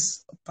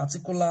this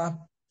particular,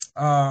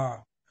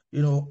 webinar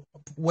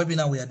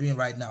we are doing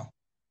right now,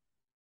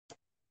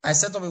 I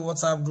set up a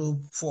WhatsApp group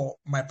for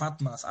my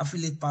partners,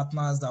 affiliate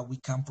partners, that we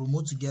can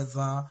promote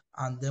together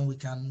and then we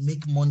can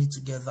make money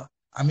together.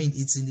 I mean,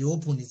 it's in the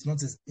open. It's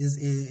not.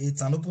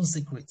 It's an open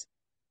secret.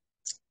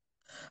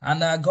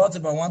 And I got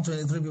about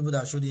 123 people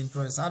that showed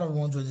interest. Out of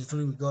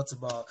 123, we got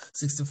about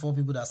 64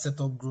 people that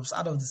set up groups.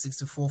 Out of the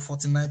 64,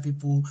 49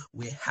 people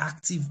were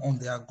active on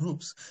their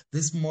groups.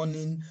 This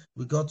morning,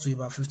 we got to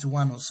about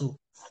 51 or so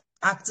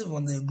active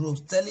on their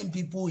groups, telling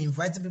people,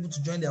 inviting people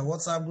to join their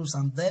WhatsApp groups,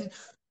 and then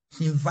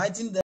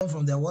inviting them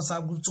from their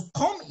WhatsApp group to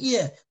come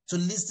here to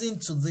listen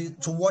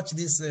to watch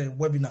this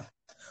webinar.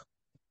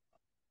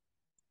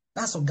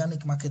 That's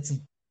organic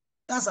marketing.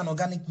 That's an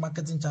organic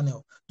marketing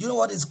channel. You know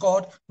what it's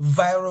called?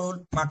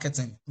 Viral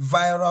marketing.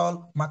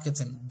 Viral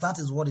marketing. That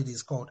is what it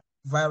is called.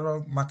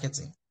 Viral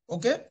marketing.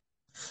 Okay?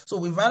 So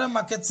with viral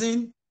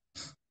marketing,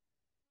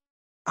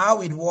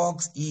 how it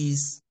works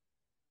is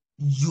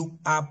you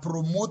are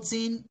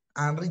promoting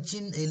and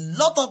reaching a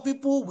lot of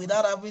people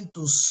without having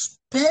to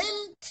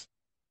spend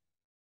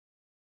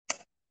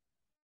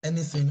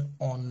anything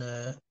on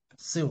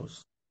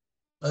sales.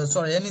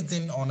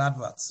 Anything on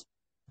adverts.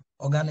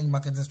 Organic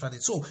marketing strategy.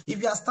 So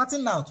if you are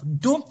starting out,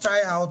 don't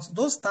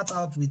start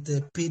out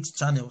with paid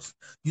channels.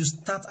 You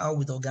start out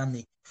with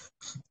organic.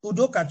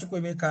 Udoka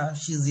Chukwemeka,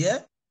 she's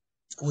here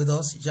with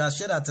us. She has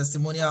shared her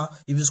testimonial.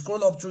 If you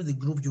scroll up through the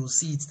group, you'll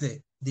see it there.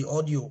 The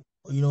audio,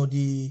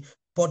 the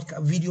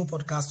video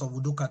podcast of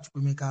Udoka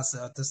Chukwemeka's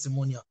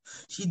testimonial.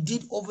 She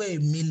did over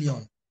 1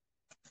 million.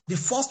 The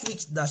first week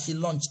that she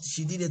launched,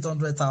 she did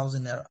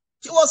 800,000 naira.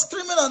 She was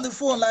screaming on the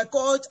phone like,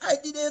 "Coach, I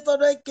did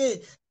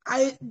 800K.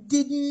 I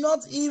did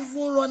not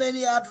even run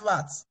any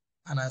adverts."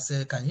 And I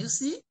said, "Can you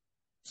see?"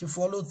 She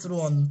followed through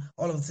on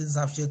all of the things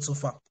I've shared so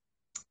far.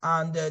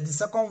 And the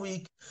second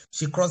week,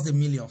 she crossed 1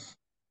 million.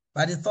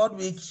 By the third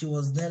week, she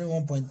was nearly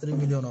 1.3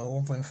 million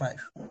or 1.5.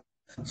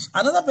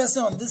 Another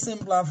person on this same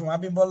platform,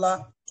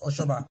 Abimbola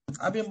Oshoba.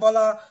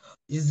 Abimbola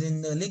is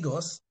in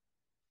Lagos.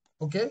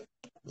 Okay?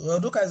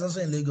 Oduka is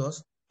also in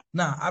Lagos.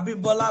 Now,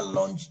 Abimbola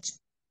launched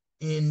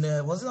in,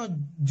 was it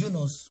on June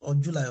or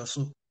July or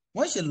so?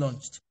 When she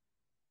launched,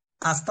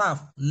 her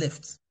staff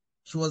left.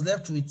 She was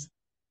left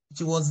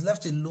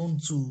alone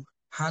to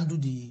handle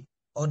the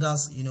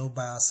orders,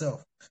 by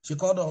herself. She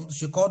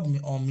called me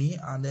on me,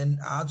 and then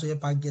I had to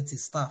help her get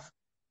his staff.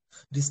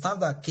 The staff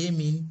that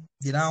came in,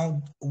 they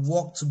now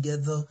worked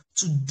together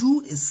to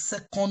do a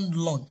second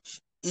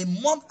launch. A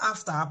month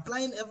after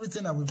applying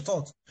everything that we've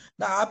taught.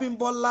 Now,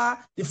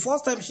 Abimbola, the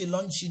first time she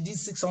launched, she did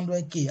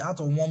 600K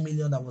out of 1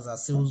 million that was her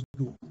sales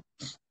goal.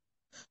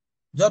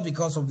 Just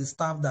because of the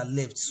staff that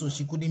left, so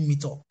she couldn't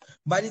meet up.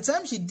 By the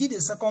time she did a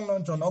second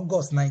launch on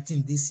August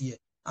 19 this year,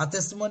 her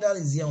testimonial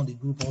is here on the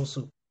group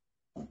also.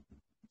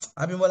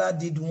 Abimbola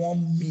did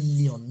 1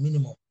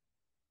 million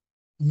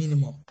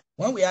minimum.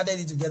 When we added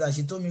it together,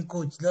 she told me,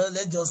 "Coach,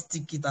 let's just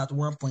stick it at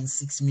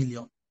 1.6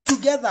 million.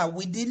 Together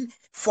within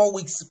 4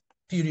 weeks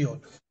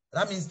period."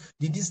 That means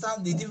the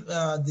distance,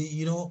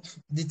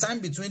 the time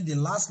between the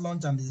last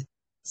launch and the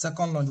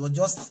second launch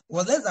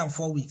was less than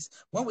 4 weeks.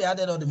 When we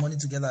added all the money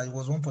together, it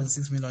was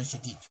 1.6 million she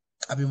did.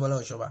 Abimbola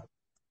Oshoba.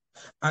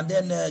 And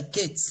then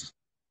Kate.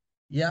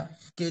 Yeah,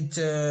 Kate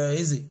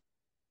Eze.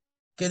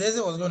 Kate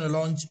Eze was going to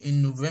launch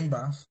in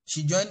November.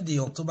 She joined the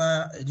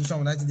October edition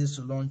of 90 Days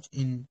to Launch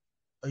in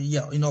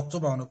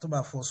October, on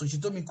October 4. So she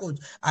told me, "Coach,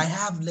 I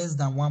have less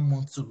than 1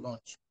 month to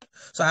launch."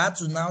 So I had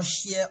to now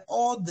share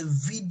all the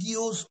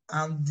videos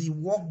and the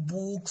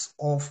workbooks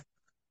of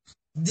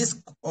this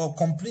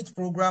complete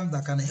program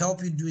that can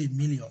help you do 1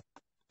 million.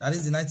 That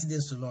is the 90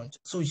 Days to Launch.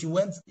 So she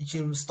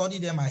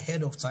studied them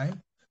ahead of time,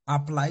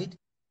 applied.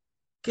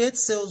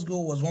 Kate's sales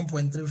goal was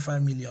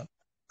 1.35 million.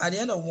 At the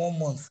end of 1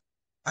 month,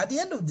 at the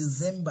end of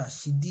December,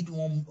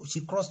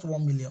 she crossed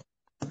 1 million.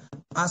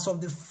 As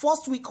of the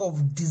first week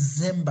of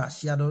December,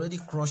 she had already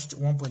crushed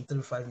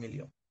 1.35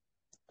 million.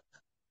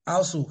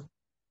 Also,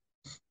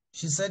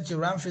 she said she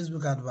ran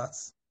Facebook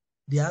adverts.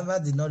 The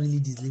advert did not really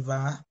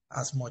deliver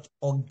as much.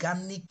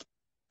 Organic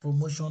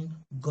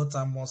promotion got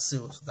her more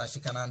sales that she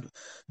can handle.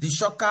 The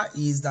shocker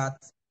is that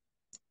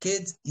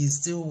Kate is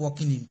still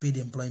working in paid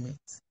employment.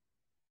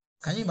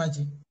 Can you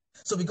imagine?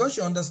 So because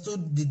she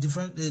understood the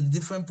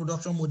different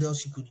production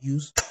models she could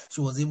use,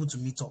 she was able to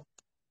meet up.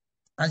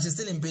 And she's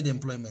still in paid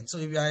employment. So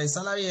if you are a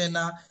salary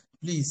earner,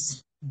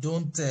 please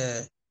don't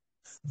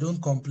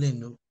complain.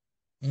 No,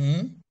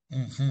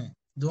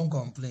 don't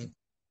complain.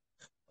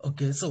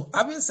 Okay, so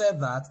having said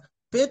that,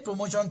 paid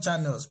promotion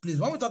channels, please.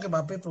 When we talk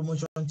about paid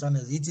promotion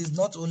channels, it is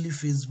not only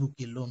Facebook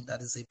alone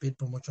that is a paid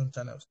promotion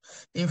channels.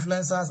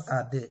 Influencers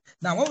are there.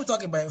 Now, when we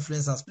talk about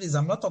influencers, please,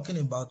 I'm not talking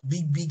about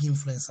big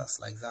influencers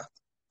like that.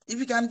 If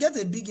you can get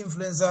a big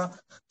influencer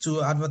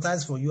to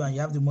advertise for you and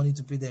you have the money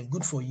to pay them,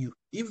 good for you.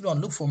 If not,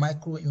 look for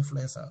micro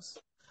influencers.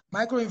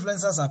 Micro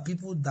influencers are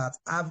people that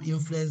have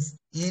influence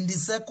in the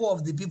circle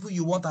of the people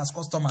you want as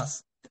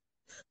customers.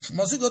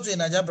 Must you go to a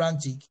Niger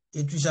branch,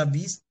 a Trisha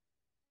Beast,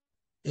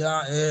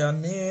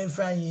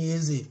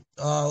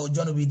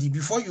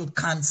 before you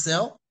can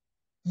sell?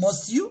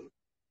 Must you?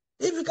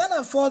 If you can't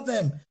afford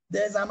them,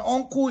 there's an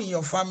uncle in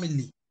your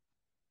family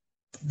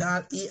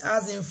that he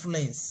has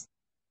influence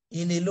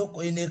in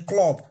a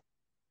club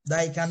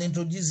that he can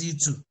introduce you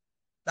to.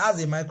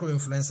 That's a micro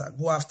influencer.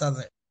 Go after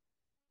them.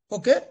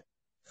 Okay?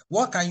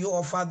 What can you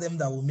offer them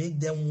that will make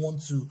them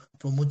want to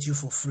promote you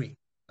for free?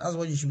 That's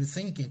what you should be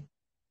thinking.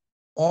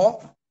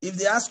 Or if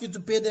they ask you to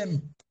pay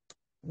them,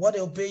 what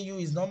they'll pay you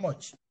is not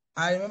much.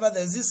 I remember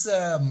there's this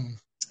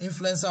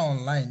influencer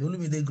online,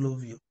 Olumide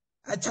Glovio.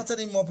 I chatted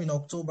him up in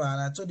October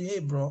and I told him, hey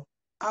bro,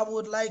 I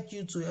would like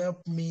you to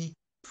help me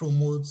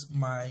promote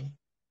my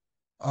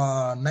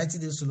 90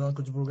 days to launch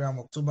coaching program,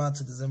 October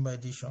to December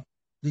edition.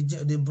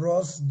 The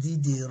bros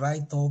did a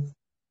write-up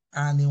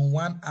and in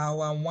 1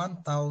 hour,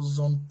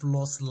 1,000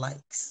 plus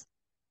likes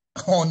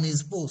on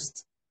his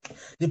post.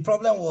 The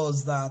problem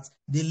was that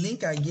the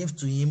link I gave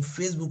to him,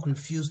 Facebook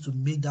refused to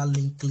make that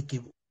link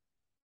clickable.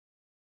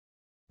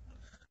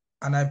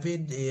 And I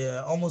paid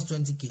almost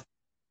 20K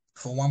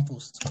for one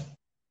post.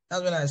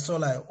 That's when I saw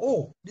like,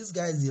 oh, this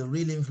guy is a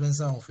real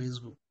influencer on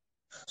Facebook.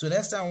 So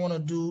next time I want to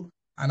do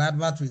an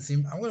advert with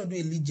him, I'm going to do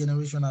a lead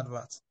generation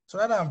advert. So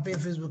rather than pay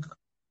Facebook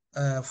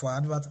for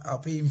advert, I'll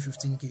pay him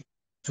 15K,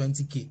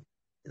 20K.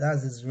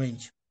 That's his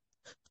range.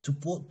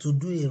 To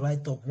do a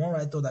write-up, one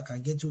write-up that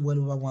can get you well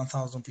over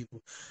 1,000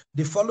 people.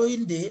 The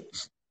following day,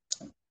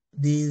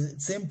 the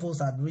same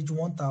post had reached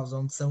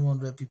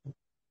 1,700 people,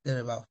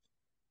 thereabout.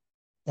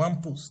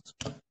 One post.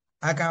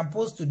 I can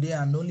post today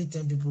and only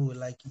 10 people will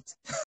like it.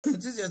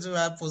 This is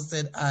I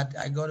posted ad,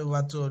 I got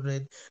over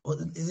 200,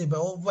 it's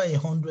about over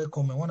 100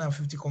 comments,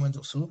 150 comments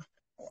or so,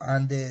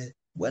 and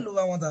well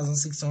over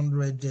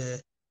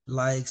 1,600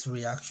 likes,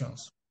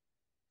 reactions.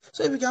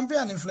 So if you can pay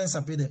an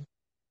influencer, pay them.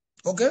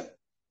 Okay?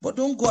 But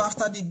don't go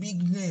after the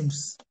big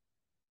names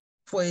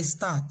for a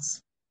start.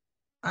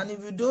 And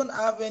if you don't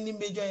have any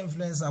major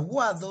influencer, who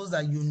are those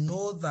that you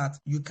know that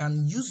you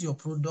can use your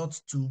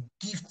product to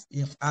gift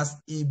as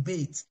a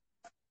bait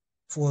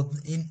for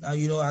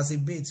as a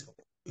bait,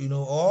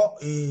 or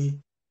a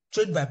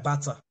trade by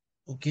barter,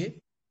 okay,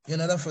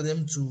 in order for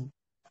them to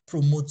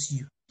promote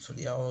you to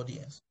their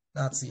audience.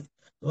 That's it.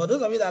 For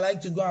those of you that like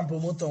to go and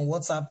promote on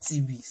WhatsApp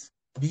TVs,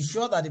 be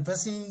sure that the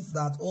person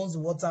that owns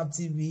WhatsApp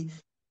TV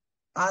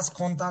has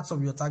contacts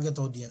of your target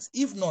audience.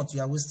 If not, you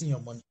are wasting your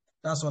money.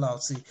 That's what I'll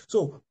say.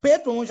 So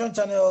paid promotion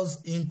channels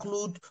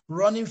include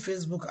running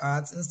Facebook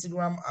ads,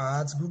 Instagram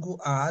ads,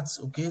 Google ads,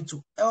 okay,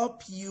 to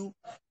help you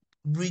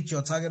reach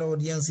your target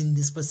audience in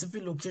the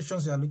specific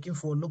locations you are looking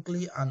for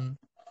locally and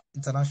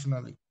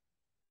internationally.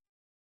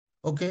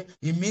 Okay,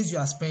 it means you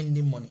are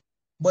spending money.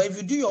 But if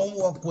you do your own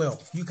work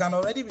well, you can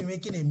already be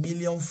making $1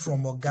 million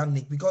from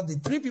organic, because the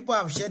 3 people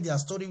have shared their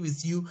story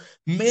with you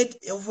made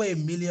over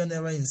 $1 million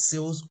in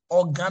sales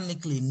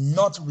organically,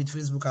 not with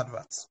Facebook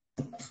adverts.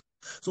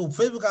 So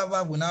Facebook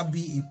advert will now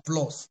be a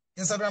plus.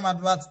 Instagram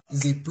advert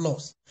is a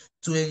plus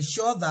to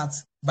ensure that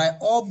by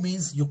all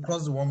means you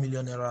cross the $1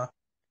 million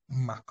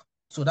mark.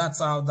 So that's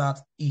how that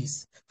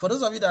is. For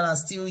those of you that are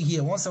still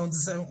here,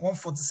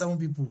 147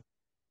 people.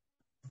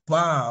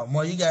 Wow,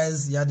 more you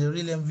guys, you are the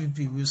real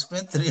MVP. We've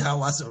spent 3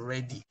 hours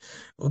already.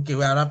 Okay,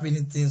 we are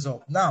wrapping things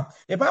up. Now,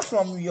 apart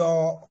from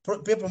your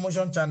pay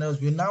promotion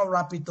channels, we now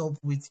wrap it up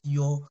with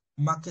your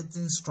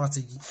marketing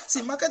strategy.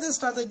 See, marketing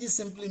strategy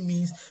simply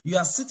means you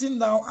are sitting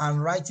down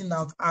and writing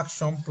out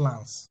action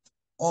plans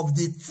of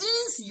the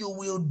things you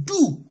will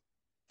do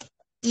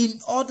in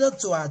order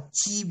to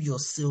achieve your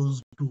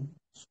sales goal.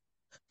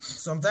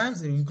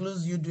 Sometimes it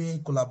includes you doing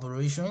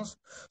collaborations.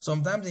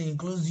 Sometimes it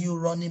includes you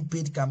running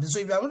paid campaigns. So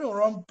if you are going to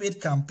run paid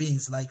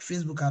campaigns like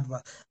Facebook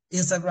advert,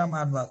 Instagram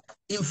advert,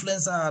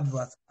 influencer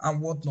advert,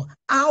 and whatnot,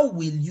 how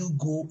will you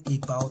go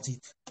about it?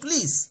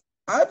 Please,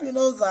 I hope you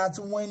know that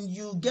when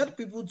you get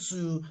people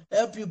to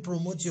help you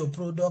promote your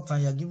product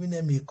and you're giving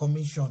them a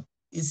commission,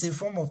 it's a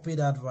form of paid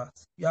advert.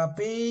 You are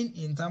paying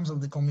in terms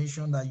of the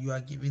commission that you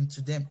are giving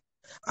to them.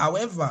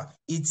 However,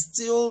 it's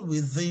still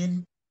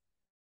within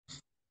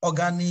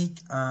organic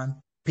and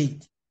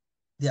paid.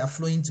 They are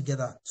flowing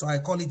together. So I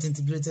call it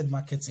integrated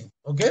marketing.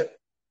 Okay?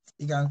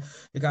 You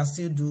can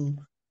still do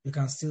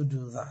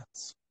that.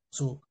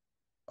 So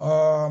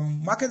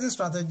marketing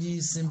strategy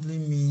simply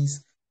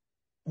means,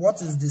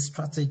 what is the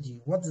strategy?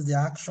 What is the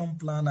action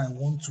plan I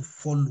want to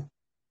follow?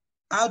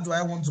 How do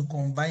I want to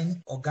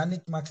combine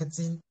organic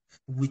marketing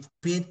with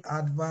paid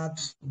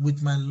adverts,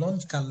 with my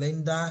launch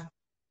calendar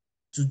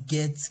to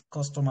get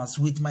customers,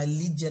 with my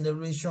lead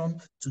generation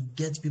to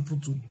get people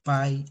to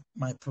buy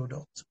my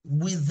product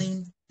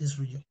within this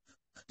region?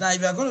 Now,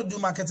 if you're going to do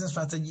marketing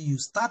strategy, you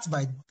start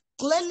by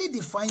clearly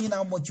defining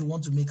how much you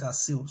want to make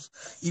as sales.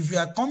 If you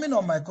are coming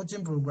on my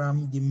coaching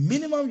program, the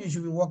minimum you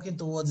should be working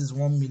towards is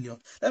 1 million.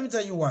 Let me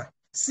tell you why.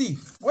 See,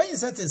 when you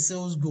set a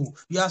sales goal,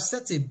 you have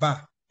set a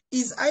bar.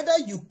 It's either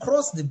you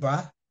cross the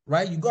bar,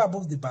 right? You go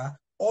above the bar,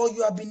 or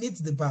you are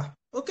beneath the bar.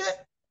 Okay?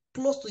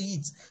 Close to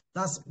it.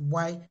 That's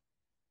why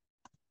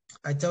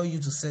I tell you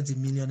to set $1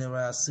 million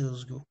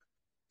sales goal.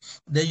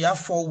 Then you have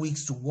 4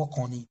 weeks to work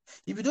on it.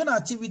 If you don't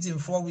achieve it in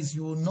 4 weeks,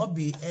 you will not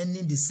be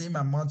earning the same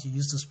amount you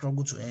used to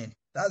struggle to earn.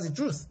 That's the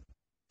truth.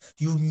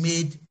 You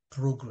made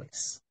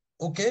progress.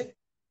 Okay?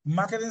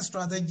 Marketing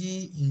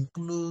strategy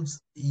includes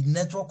a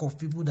network of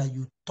people that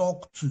you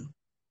talk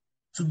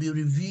to be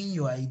reviewing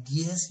your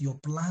ideas, your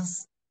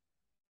plans,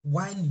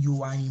 while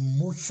you are in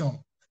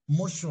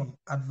motion,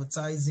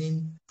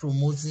 advertising,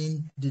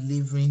 promoting,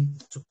 delivering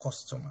to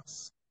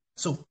customers.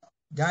 So,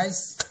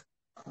 guys,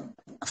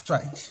 I've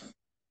tried.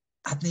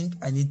 I think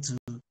I need to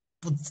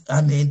put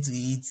an end to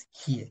it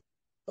here.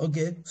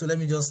 Okay, so let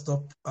me just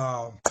stop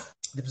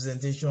the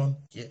presentation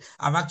here.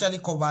 I've actually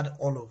covered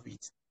all of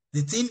it.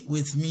 The thing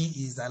with me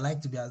is I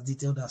like to be as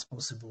detailed as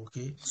possible.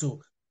 Okay,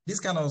 so this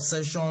kind of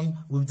session,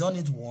 we've done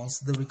it once.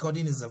 The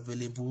recording is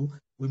available.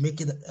 We make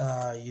it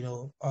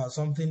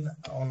something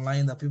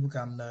online that people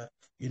can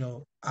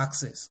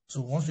access.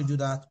 So once we do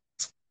that,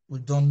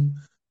 we've done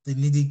the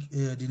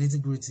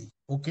nitty gritty.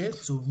 Okay,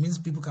 so it means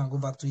people can go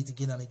back to it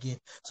again and again,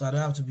 so I don't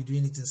have to be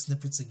doing it in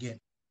snippets again.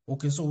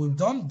 Okay, so we've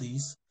done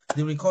this.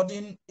 The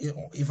recording,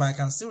 if I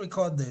can still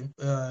record them,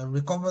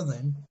 recover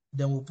them,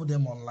 then we'll put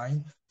them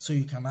online so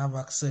you can have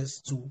access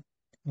to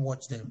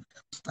watch them.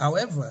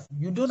 However,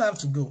 you don't have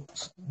to go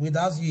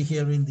without you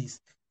hearing this.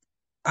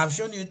 I've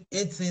shown you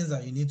 8 things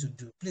that you need to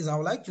do. Please, I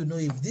would like to know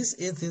if these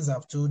 8 things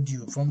I've told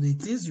you, from the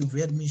things you've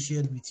heard me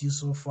share with you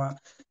so far,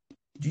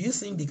 do you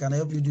think they can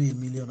help you do 1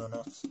 million or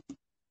not?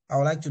 I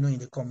would like to know in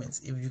the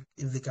comments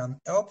if they can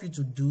help you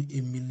to do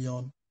 1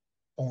 million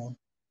or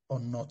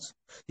not.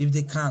 If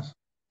they can,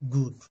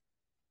 good.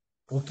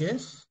 Okay?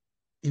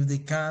 If they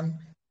can,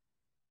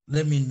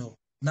 let me know.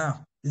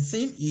 Now, the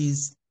thing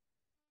is,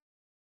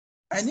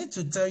 I need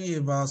to tell you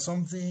about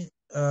something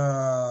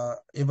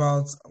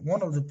about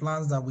one of the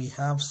plans that we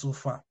have so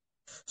far,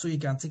 so you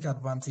can take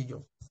advantage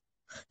of.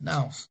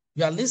 Now,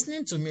 you are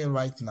listening to me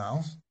right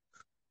now.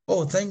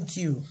 Oh, thank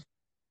you.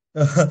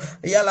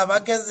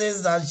 Yalabake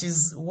says that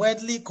she's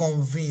widely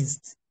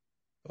convinced.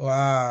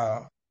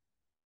 Wow.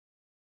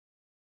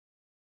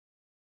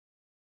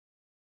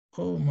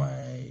 Oh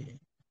my.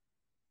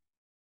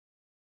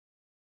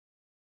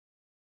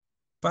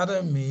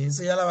 Pardon me.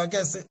 So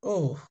Yalabake says,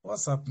 oh,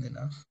 what's happening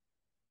now?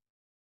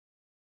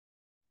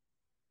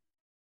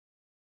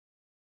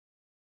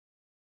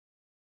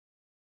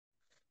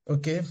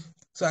 Okay.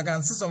 So I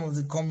can see some of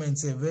the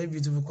comments here, very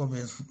beautiful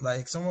comments.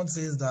 Like someone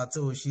says that,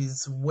 oh,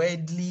 she's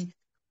widely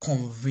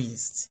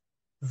convinced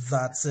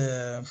that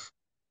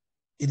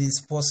it is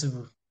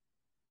possible.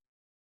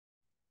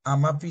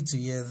 I'm happy to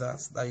hear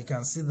that you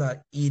can see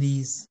that it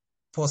is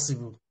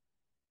possible.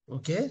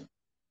 Okay.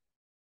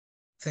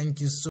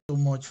 Thank you so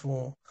much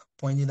for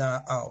pointing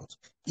that out.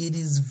 It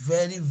is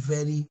very,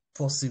 very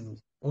possible.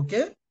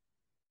 Okay.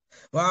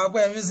 Well,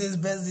 this is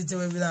best detail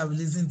webinar I've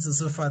listened to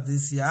so far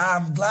this year.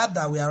 I'm glad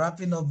that we are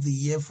wrapping up the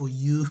year for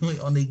you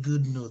on a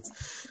good note.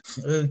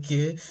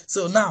 Okay.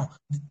 So now,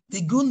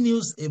 the good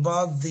news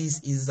about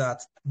this is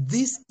that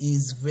this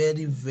is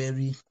very,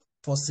 very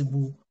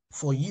possible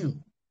for you.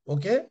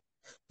 Okay.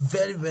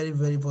 Very, very,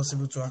 very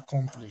possible to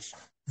accomplish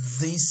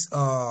this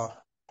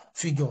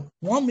figure.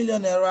 1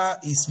 million naira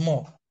is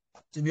more,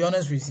 to be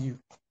honest with you.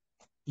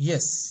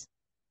 Yes,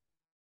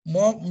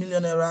 1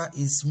 million naira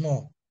is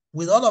more.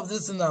 With all of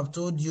this thing I've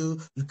told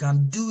you, you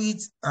can do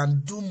it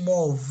and do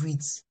more of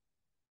it.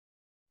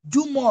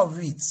 Do more of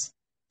it.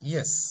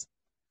 Yes.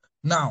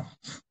 Now,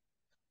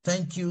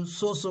 thank you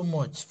so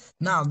much.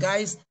 Now,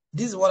 guys,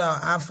 this is what I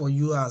have for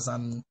you as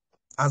an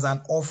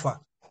offer.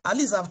 At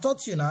least I've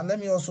taught you now. Let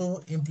me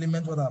also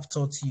implement what I've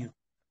taught you.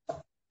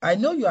 I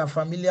know you are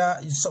familiar.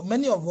 So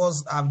many of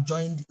us have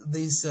joined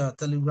this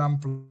Telegram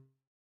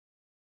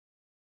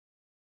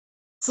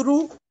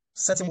through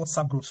certain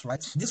WhatsApp groups,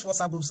 right? These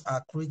WhatsApp groups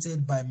are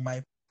created by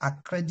my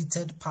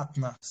accredited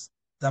partners.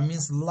 That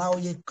means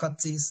Laoye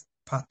Curtis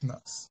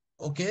partners.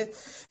 Okay?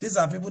 These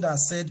are people that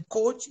said,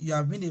 Coach, you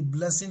have been a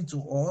blessing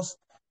to us.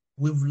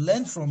 We've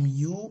learned from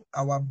you.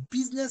 Our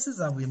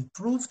businesses have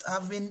improved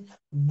having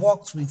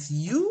worked with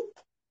you.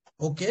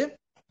 Okay?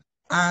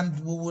 And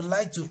we would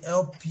like to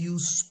help you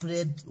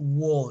spread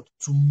word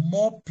to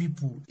more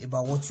people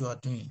about what you are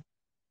doing.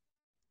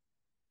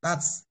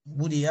 That's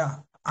who they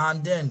are.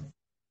 And then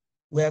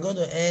we are going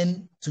to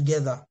earn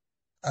together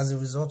as a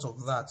result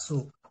of that.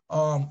 So,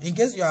 in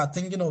case you are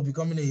thinking of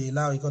becoming a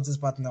Laoye Curtis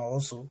partner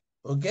also,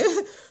 okay?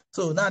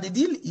 So now the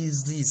deal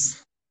is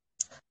this.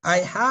 I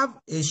have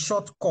a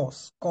short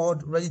course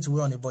called Ready to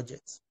Win on a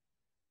Budget,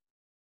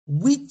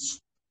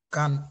 which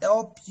can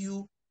help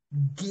you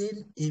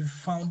gain a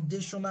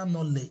foundational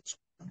knowledge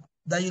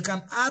that you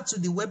can add to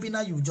the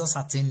webinar you've just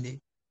attended.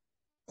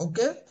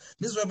 Okay?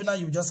 This webinar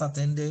you've just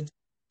attended,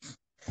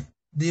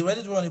 the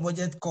Ready to Run a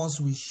Budget course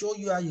will show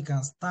you how you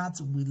can start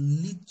with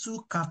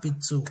little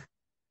capital.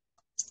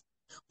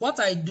 What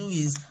I do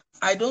is,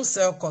 I don't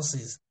sell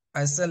courses,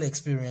 I sell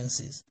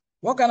experiences.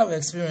 What kind of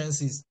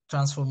experiences?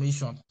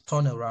 Transformation,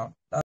 turnaround.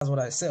 That's what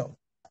I sell.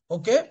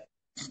 Okay?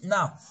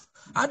 Now,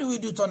 how do we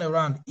do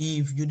turnaround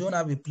if you don't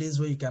have a place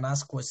where you can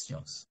ask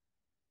questions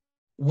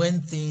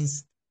when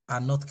things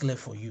are not clear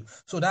for you?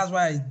 So that's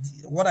why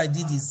what I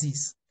did is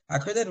this. I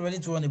created Ready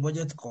to Run a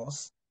Budget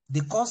course.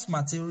 The course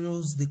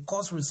materials, the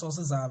course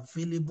resources are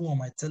available on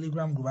my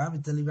Telegram group. I have a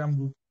Telegram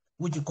group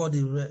which you call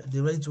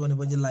the Ready to Earn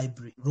Budget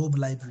library, Robe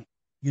library.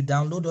 You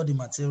download all the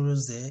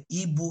materials there,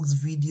 ebooks,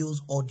 videos,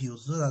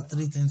 audios. Those are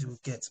 3 things you will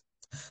get.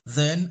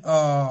 Then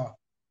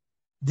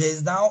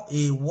there's now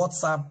a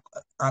WhatsApp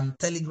and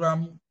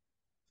Telegram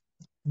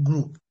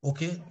group,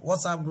 okay?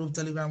 WhatsApp group,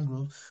 Telegram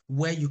group,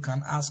 where you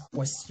can ask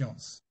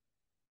questions.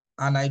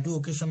 And I do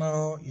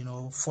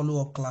occasional,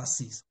 follow-up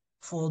classes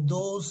for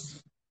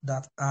those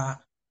that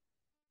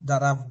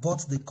have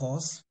bought the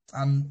course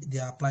and they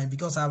are applying,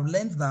 because I've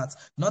learned that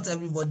not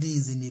everybody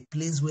is in a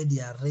place where they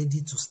are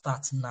ready to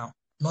start now.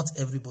 Not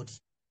everybody.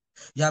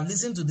 You have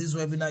listened to this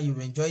webinar, you've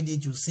enjoyed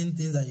it, you've seen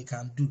things that you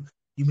can do.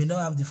 You may not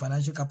have the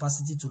financial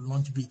capacity to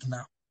launch big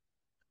now.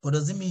 But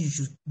does it mean you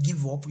should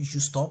give up? You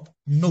should stop?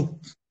 No.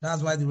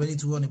 That's why the Ready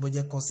to Earn a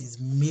Budget course is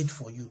made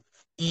for you.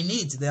 In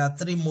it, there are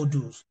 3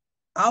 modules.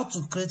 How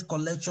to create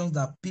collections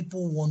that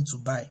people want to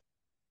buy.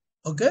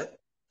 Okay?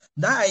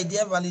 That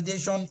idea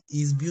validation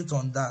is built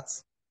on that.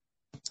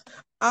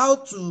 How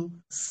to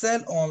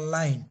sell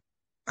online.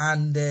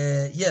 And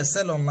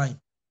sell online.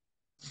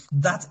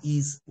 That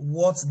is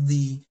what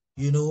the,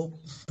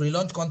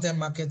 pre-launch content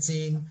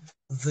marketing,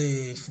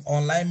 the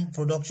online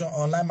production,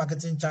 online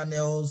marketing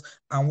channels,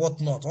 and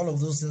whatnot. All of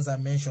those things I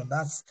mentioned.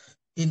 That's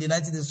in the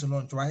 90 days to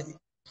launch, right?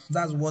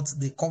 That's what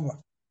they cover.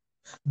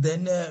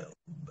 Then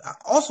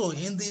also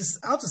in this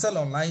how to sell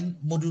online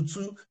module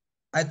 2,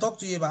 I talked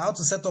to you about how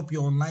to set up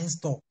your online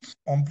store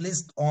on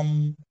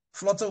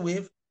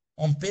Flutterwave,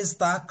 on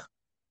Paystack,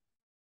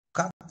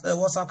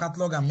 WhatsApp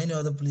catalog, and many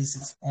other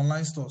places,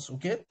 online stores,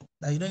 okay?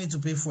 That you don't need to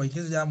pay for in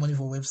case you have money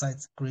for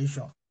website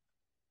creation.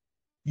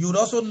 You would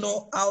also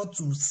know how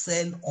to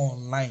sell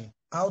online,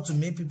 how to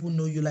make people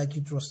know you, like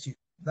you, trust you.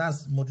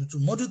 That's module 2.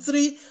 Module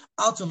 3,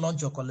 how to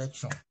launch your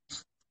collection.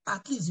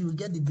 At least you will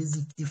get the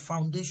basic, the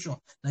foundation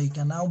that you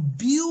can now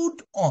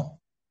build on.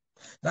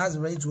 That's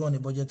Ready to Earn a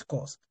Budget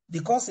course.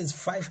 The course is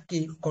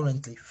 5K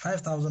currently,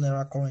 5,000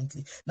 naira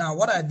currently. Now,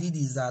 what I did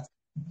is that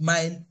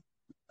my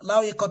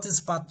Laoye Curtis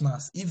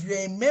partners, if you're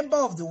a member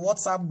of the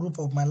WhatsApp group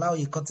of my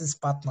Laoye Curtis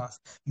partners,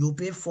 you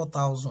pay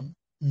 4,000,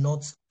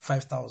 not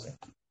 5,000.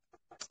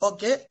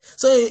 Okay,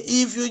 so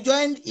if you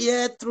joined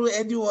here through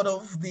any one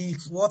of the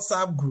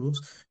WhatsApp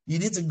groups, you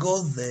need to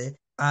go there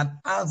and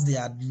ask the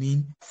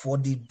admin for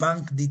the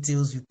bank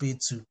details you paid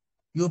to.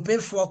 You pay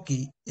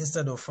 4K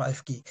instead of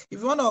 5K.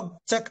 If you want to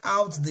check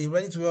out the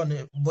Ready to Earn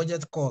a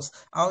Budget course,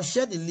 I'll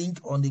share the link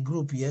on the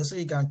group here so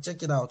you can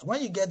check it out.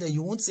 When you get there,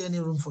 you won't see any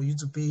room for you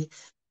to pay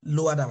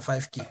lower than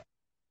 5K.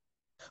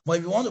 But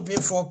if you want to pay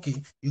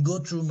 4K, you go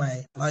through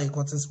my Laoye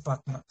Curtis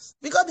partners.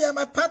 Because they are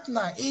my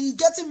partner in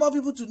getting more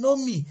people to know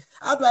me.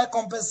 How do I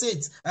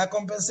compensate? I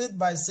compensate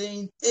by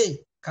saying, hey,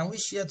 can we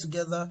share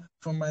together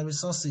from my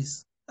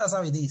resources? That's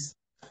how it is.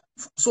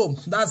 So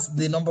that's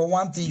the number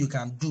 1 thing you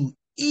can do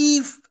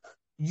if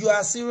you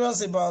are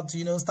serious about,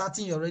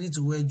 starting your Ready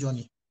to Wear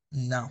journey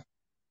now.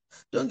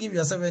 Don't give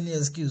yourself any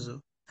excuse.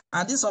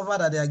 And this offer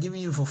that they are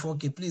giving you for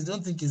 4K, please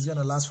don't think it's going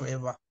to last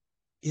forever.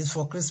 It's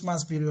for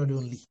Christmas period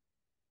only.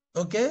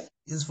 Okay?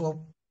 It's for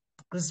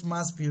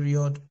Christmas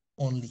period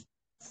only.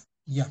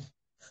 Yeah.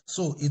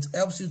 So it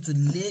helps you to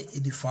lay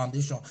the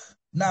foundation.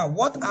 Now,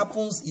 what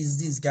happens is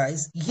this,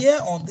 guys. Here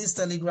on this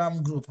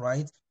Telegram group,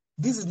 right?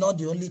 This is not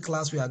the only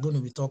class we are going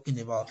to be talking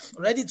about.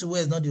 Ready to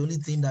Wear is not the only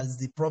thing that is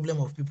the problem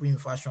of people in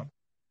fashion.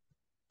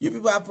 You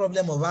people have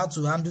problem of how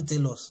to handle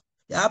tailors.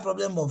 You have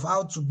problem of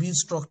how to build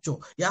structure.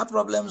 You have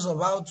problems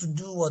of how to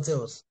do what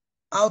else?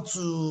 How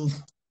to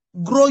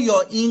grow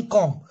your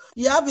income.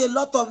 You have a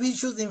lot of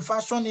issues in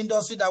fashion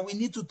industry that we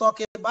need to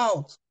talk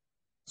about.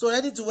 So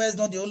Ready to Wear is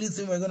not the only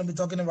thing we're going to be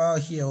talking about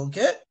here,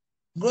 okay?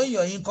 Growing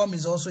your income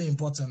is also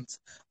important.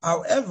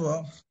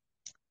 However,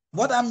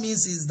 what that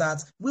means is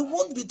that we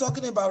won't be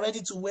talking about Ready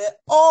to Wear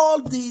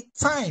all the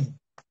time.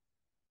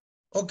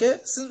 Okay?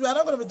 Since we are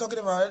not going to be talking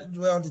about Ready to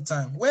Wear all the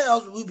time, where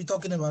else will we be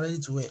talking about Ready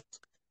to Wear?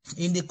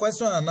 In the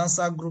question and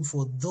answer group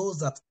for those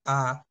that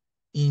are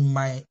in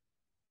my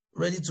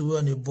Ready to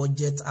Earn a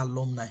Budget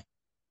alumni.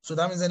 So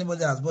that means anybody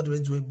that has bought the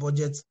Ready to Earn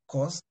Budget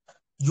course,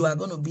 you are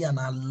going to be an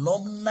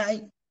alumni,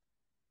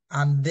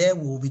 and there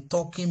we'll be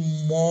talking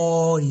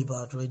more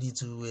about Ready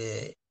to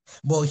Wear.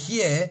 But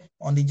here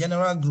on the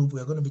general group,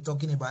 we're going to be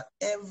talking about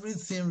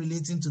everything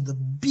relating to the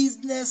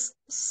business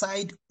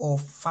side of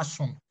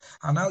fashion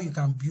and how you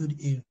can build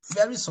a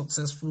very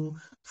successful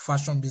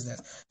fashion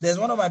business. There's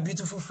one of my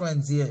beautiful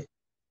friends here,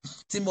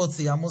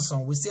 Timothy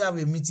Amuson. We still have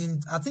a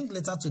meeting, I think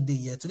later today.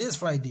 Yeah, today is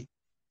Friday.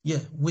 Yeah,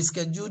 we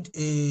scheduled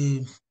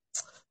a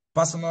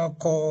personal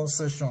call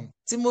session.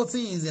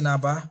 Timothy is in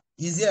Aba.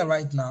 He's here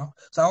right now.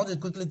 So I want to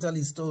quickly tell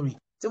his story.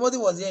 Timothy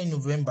was here in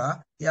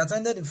November. He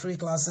attended the free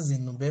classes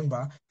in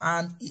November.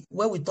 And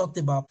where we talked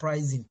about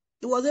pricing,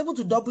 he was able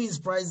to double his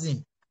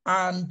pricing.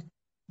 And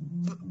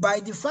by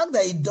the fact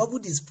that he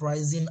doubled his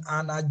pricing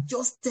and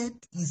adjusted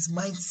his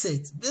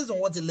mindset based on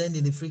what he learned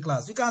in the free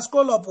class. You can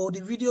scroll up,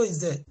 the video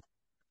is there.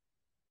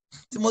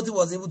 Timothy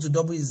was able to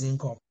double his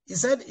income. He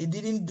said he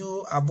didn't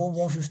do above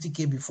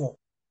 150K before.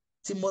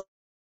 Timothy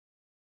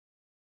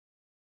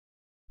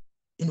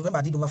in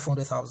November did over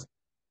 400,000.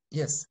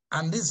 Yes.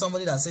 And this is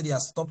somebody that said he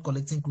has stopped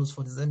collecting clothes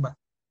for December.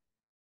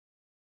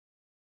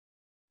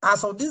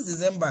 As of this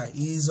December,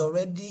 he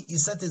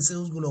set a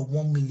sales goal of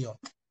 1 million.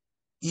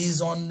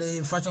 He's on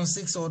the Fashion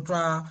 6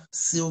 Ultra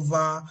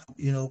Silver,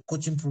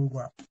 coaching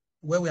program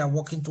where we are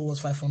working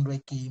towards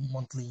 500K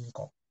monthly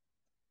income.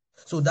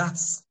 So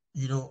that's,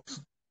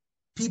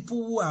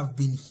 people who have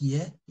been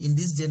here in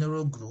this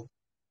general group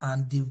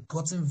and they've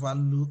gotten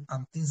value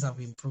and things have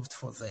improved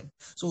for them.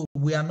 So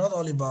we are not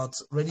all about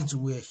ready to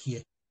wear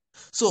here.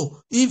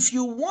 So if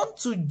you want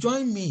to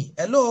join me,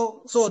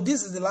 hello. So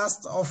this is the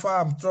last offer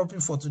I'm dropping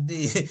for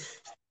today.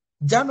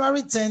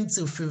 January 10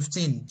 to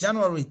 15,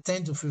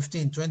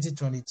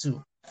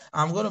 2022.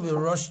 I'm going to be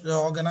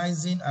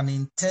organizing an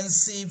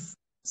intensive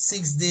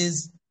 6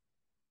 days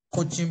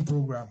coaching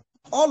program.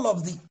 All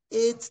of the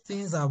 8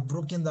 things I've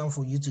broken down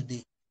for you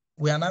today,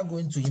 we are now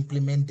going to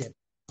implement them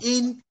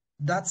in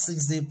that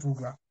 6-day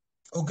program.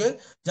 Okay,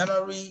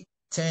 January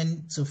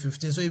 10 to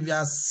 15. So if you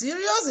are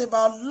serious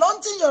about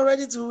launching your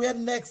ready to wear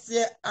next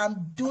year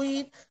and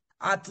doing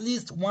at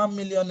least 1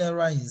 million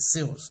naira in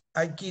sales,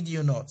 I kid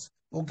you not.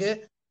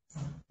 Okay,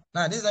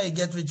 now this is how you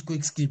get rich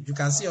quick scheme. You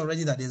can see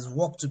already that there's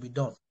work to be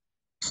done.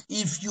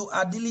 If you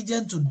are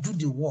diligent to do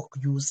the work,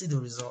 you will see the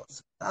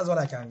results. That's what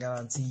I can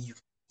guarantee you.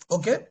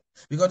 Okay,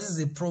 because this is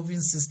a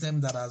proven system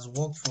that has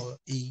worked for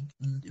a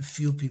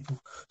few people.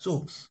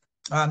 So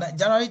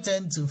January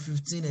 10 to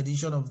 15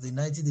 edition of the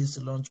 90 days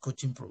to launch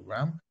coaching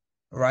program,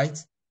 right,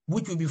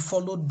 which will be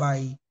followed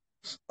by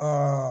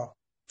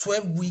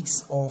 11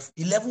 weeks of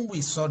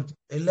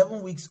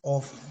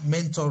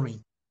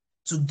mentoring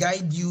to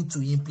guide you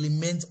to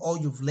implement all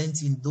you've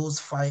learned in those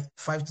 5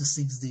 to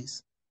 6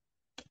 days.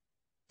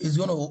 It's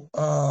going to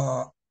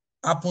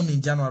happen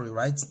in January,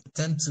 right?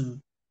 10 to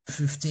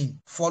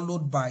 15,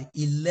 followed by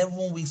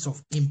 11 weeks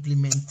of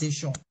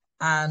implementation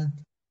and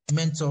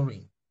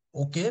mentoring,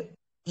 okay?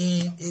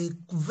 In a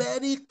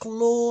very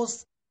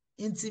close,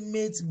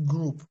 intimate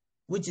group,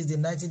 which is the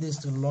 90 Days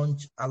to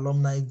Launch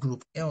alumni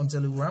group here on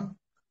Telegram.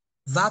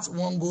 That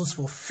one goes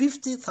for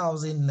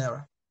 50,000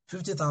 naira.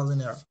 50,000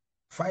 naira.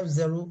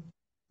 50,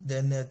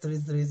 then 3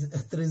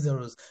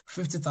 zeros,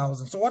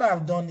 50,000. So what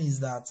I've done is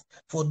that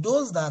for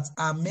those that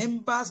are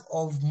members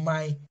of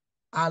my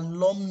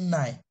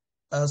alumni,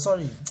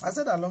 sorry, I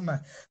said alumni,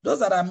 those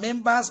that are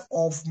members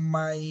of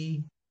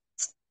my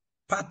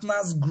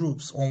partners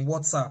groups on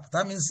WhatsApp.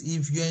 That means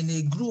if you're in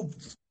a group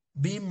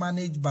being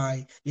managed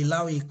by a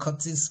Laoye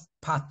Curtis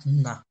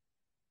partner,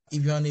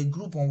 if you're in a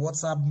group on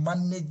WhatsApp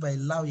managed by a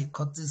Laoye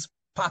Curtis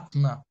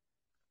partner,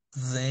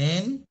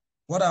 then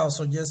what I'll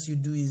suggest you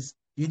do is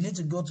you need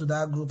to go to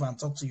that group and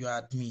talk to your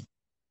admin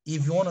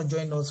if you want to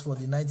join us for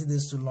the 90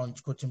 Days to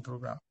Launch coaching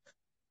program.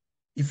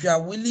 If you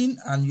are willing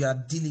and you are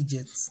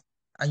diligent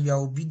and you are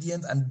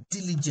obedient and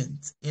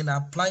diligent in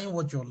applying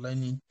what you're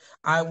learning,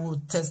 I will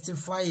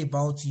testify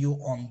about you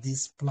on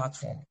this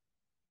platform.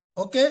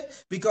 Okay?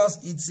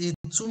 Because it's a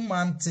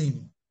 2-man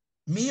team.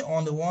 Me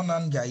on the one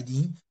hand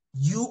guiding,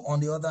 you on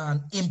the other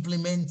hand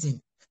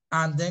implementing,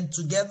 and then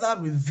together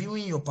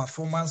reviewing your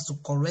performance to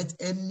correct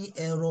any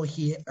error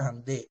here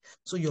and there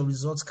so your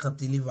results can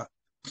deliver.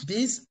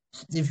 Please,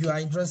 if you are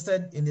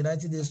interested in the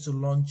 90 Days to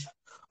Launch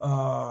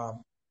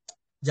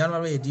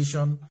January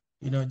edition,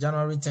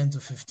 January 10 to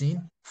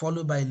 15,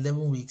 followed by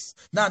 11 weeks.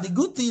 Now, the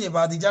good thing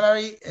about the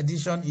January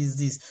edition is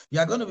this. You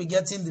are going to be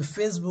getting the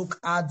Facebook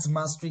Ads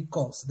Mastery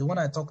course, the one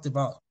I talked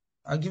about.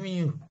 I'm giving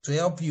you to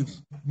help you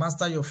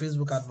master your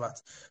Facebook advert.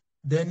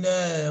 Then,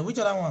 which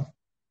other one?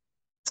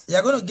 You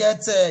are going to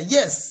get,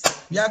 yes,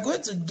 you are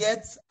going to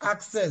get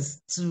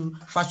access to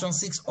Fashion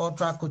 6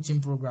 Ultra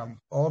Coaching Program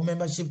or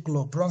Membership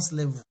Club, bronze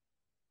level,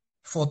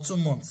 for 2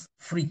 months,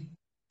 free.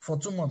 For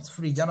 2 months,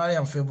 free, January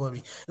and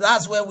February.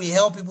 That's where we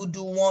help people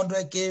do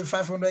 100K,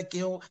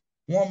 500K,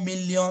 1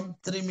 million,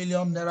 3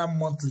 million naira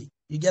monthly.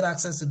 You get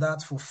access to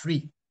that for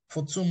free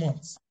for 2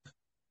 months.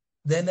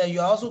 Then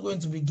you're also going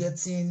to be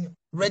getting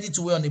ready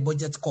to wear on a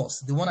budget course.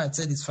 The one I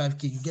said is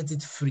 5K. You get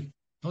it free.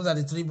 Those are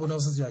the 3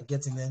 bonuses you are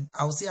getting. Then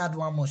I'll still add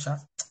one more,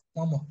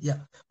 yeah.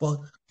 But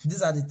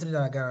these are the 3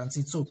 that are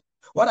guaranteed. So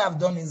what I've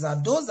done is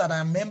that those that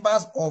are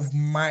members of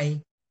my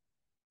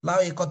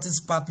Laoye Curtis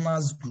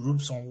partners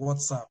groups on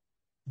WhatsApp,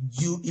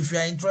 if you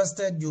are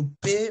interested, you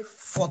pay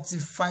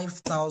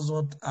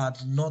 45,000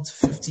 and not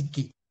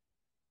 50K.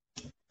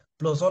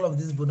 Plus all of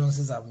these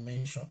bonuses I've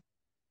mentioned.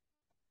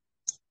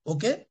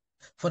 Okay?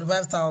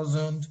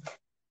 45,000.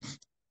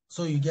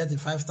 So you get the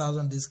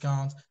 5,000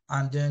 discount,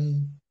 and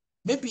then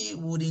maybe it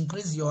would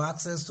increase your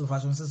access to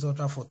Fashion 6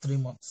 Ultra for 3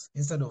 months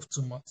instead of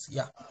 2 months.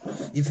 Yeah.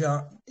 If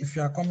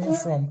you are coming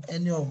from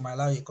any of my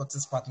Laoye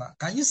Curtis partner,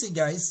 can you see,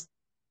 guys?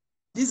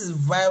 This is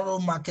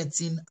viral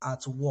marketing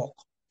at work,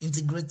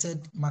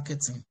 integrated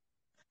marketing.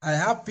 I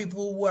have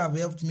people who have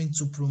helped me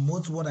to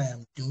promote what I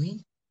am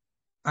doing,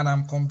 and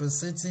I'm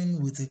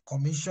compensating with a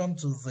commission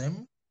to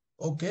them,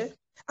 okay?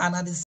 And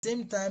at the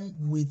same time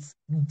with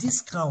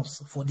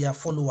discounts for their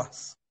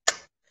followers.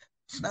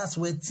 That's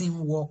where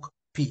teamwork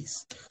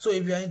pays. So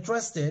if you're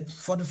interested,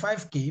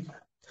 45K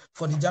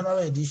for the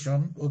January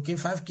edition, okay,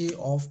 5K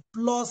off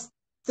plus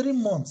 3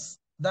 months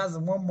That's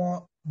 1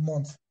 more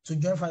month to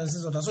join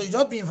Financial Ultra. So you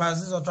just be in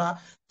Financial Ultra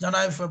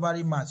January,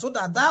 February, March, so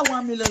that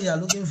 1 million you are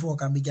looking for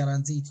can be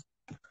guaranteed.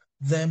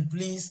 Then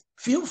please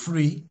feel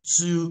free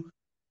to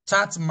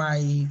chat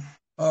my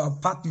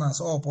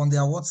partners up on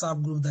their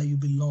WhatsApp group that you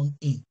belong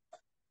in.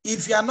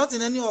 If you are not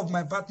in any of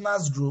my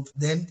partners group,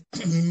 then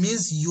it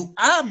means you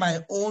are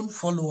my own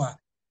follower.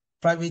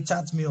 Private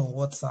chat me on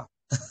WhatsApp.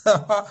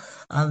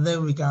 And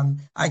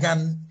then I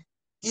can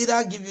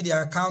either give you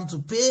the account to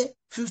pay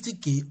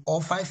 50K or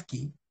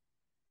 5K,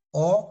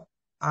 or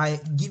I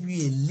give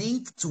you a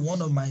link to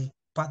one of my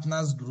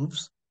partners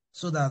groups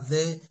so that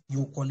there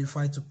you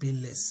qualify to pay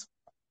less.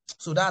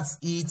 So that's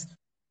it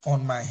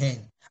on my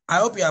hand. I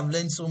hope you have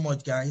learned so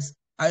much, guys.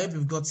 I hope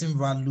you've gotten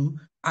value.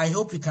 I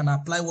hope you can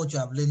apply what you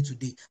have learned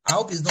today. I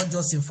hope it's not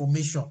just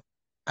information.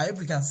 I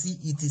hope you can see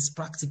it is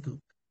practical.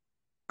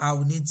 I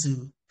will need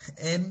to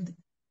end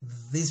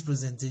this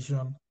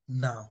presentation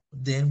now.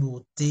 Then we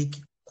will take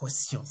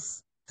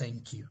questions.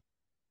 Thank you.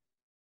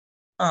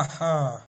 Aha.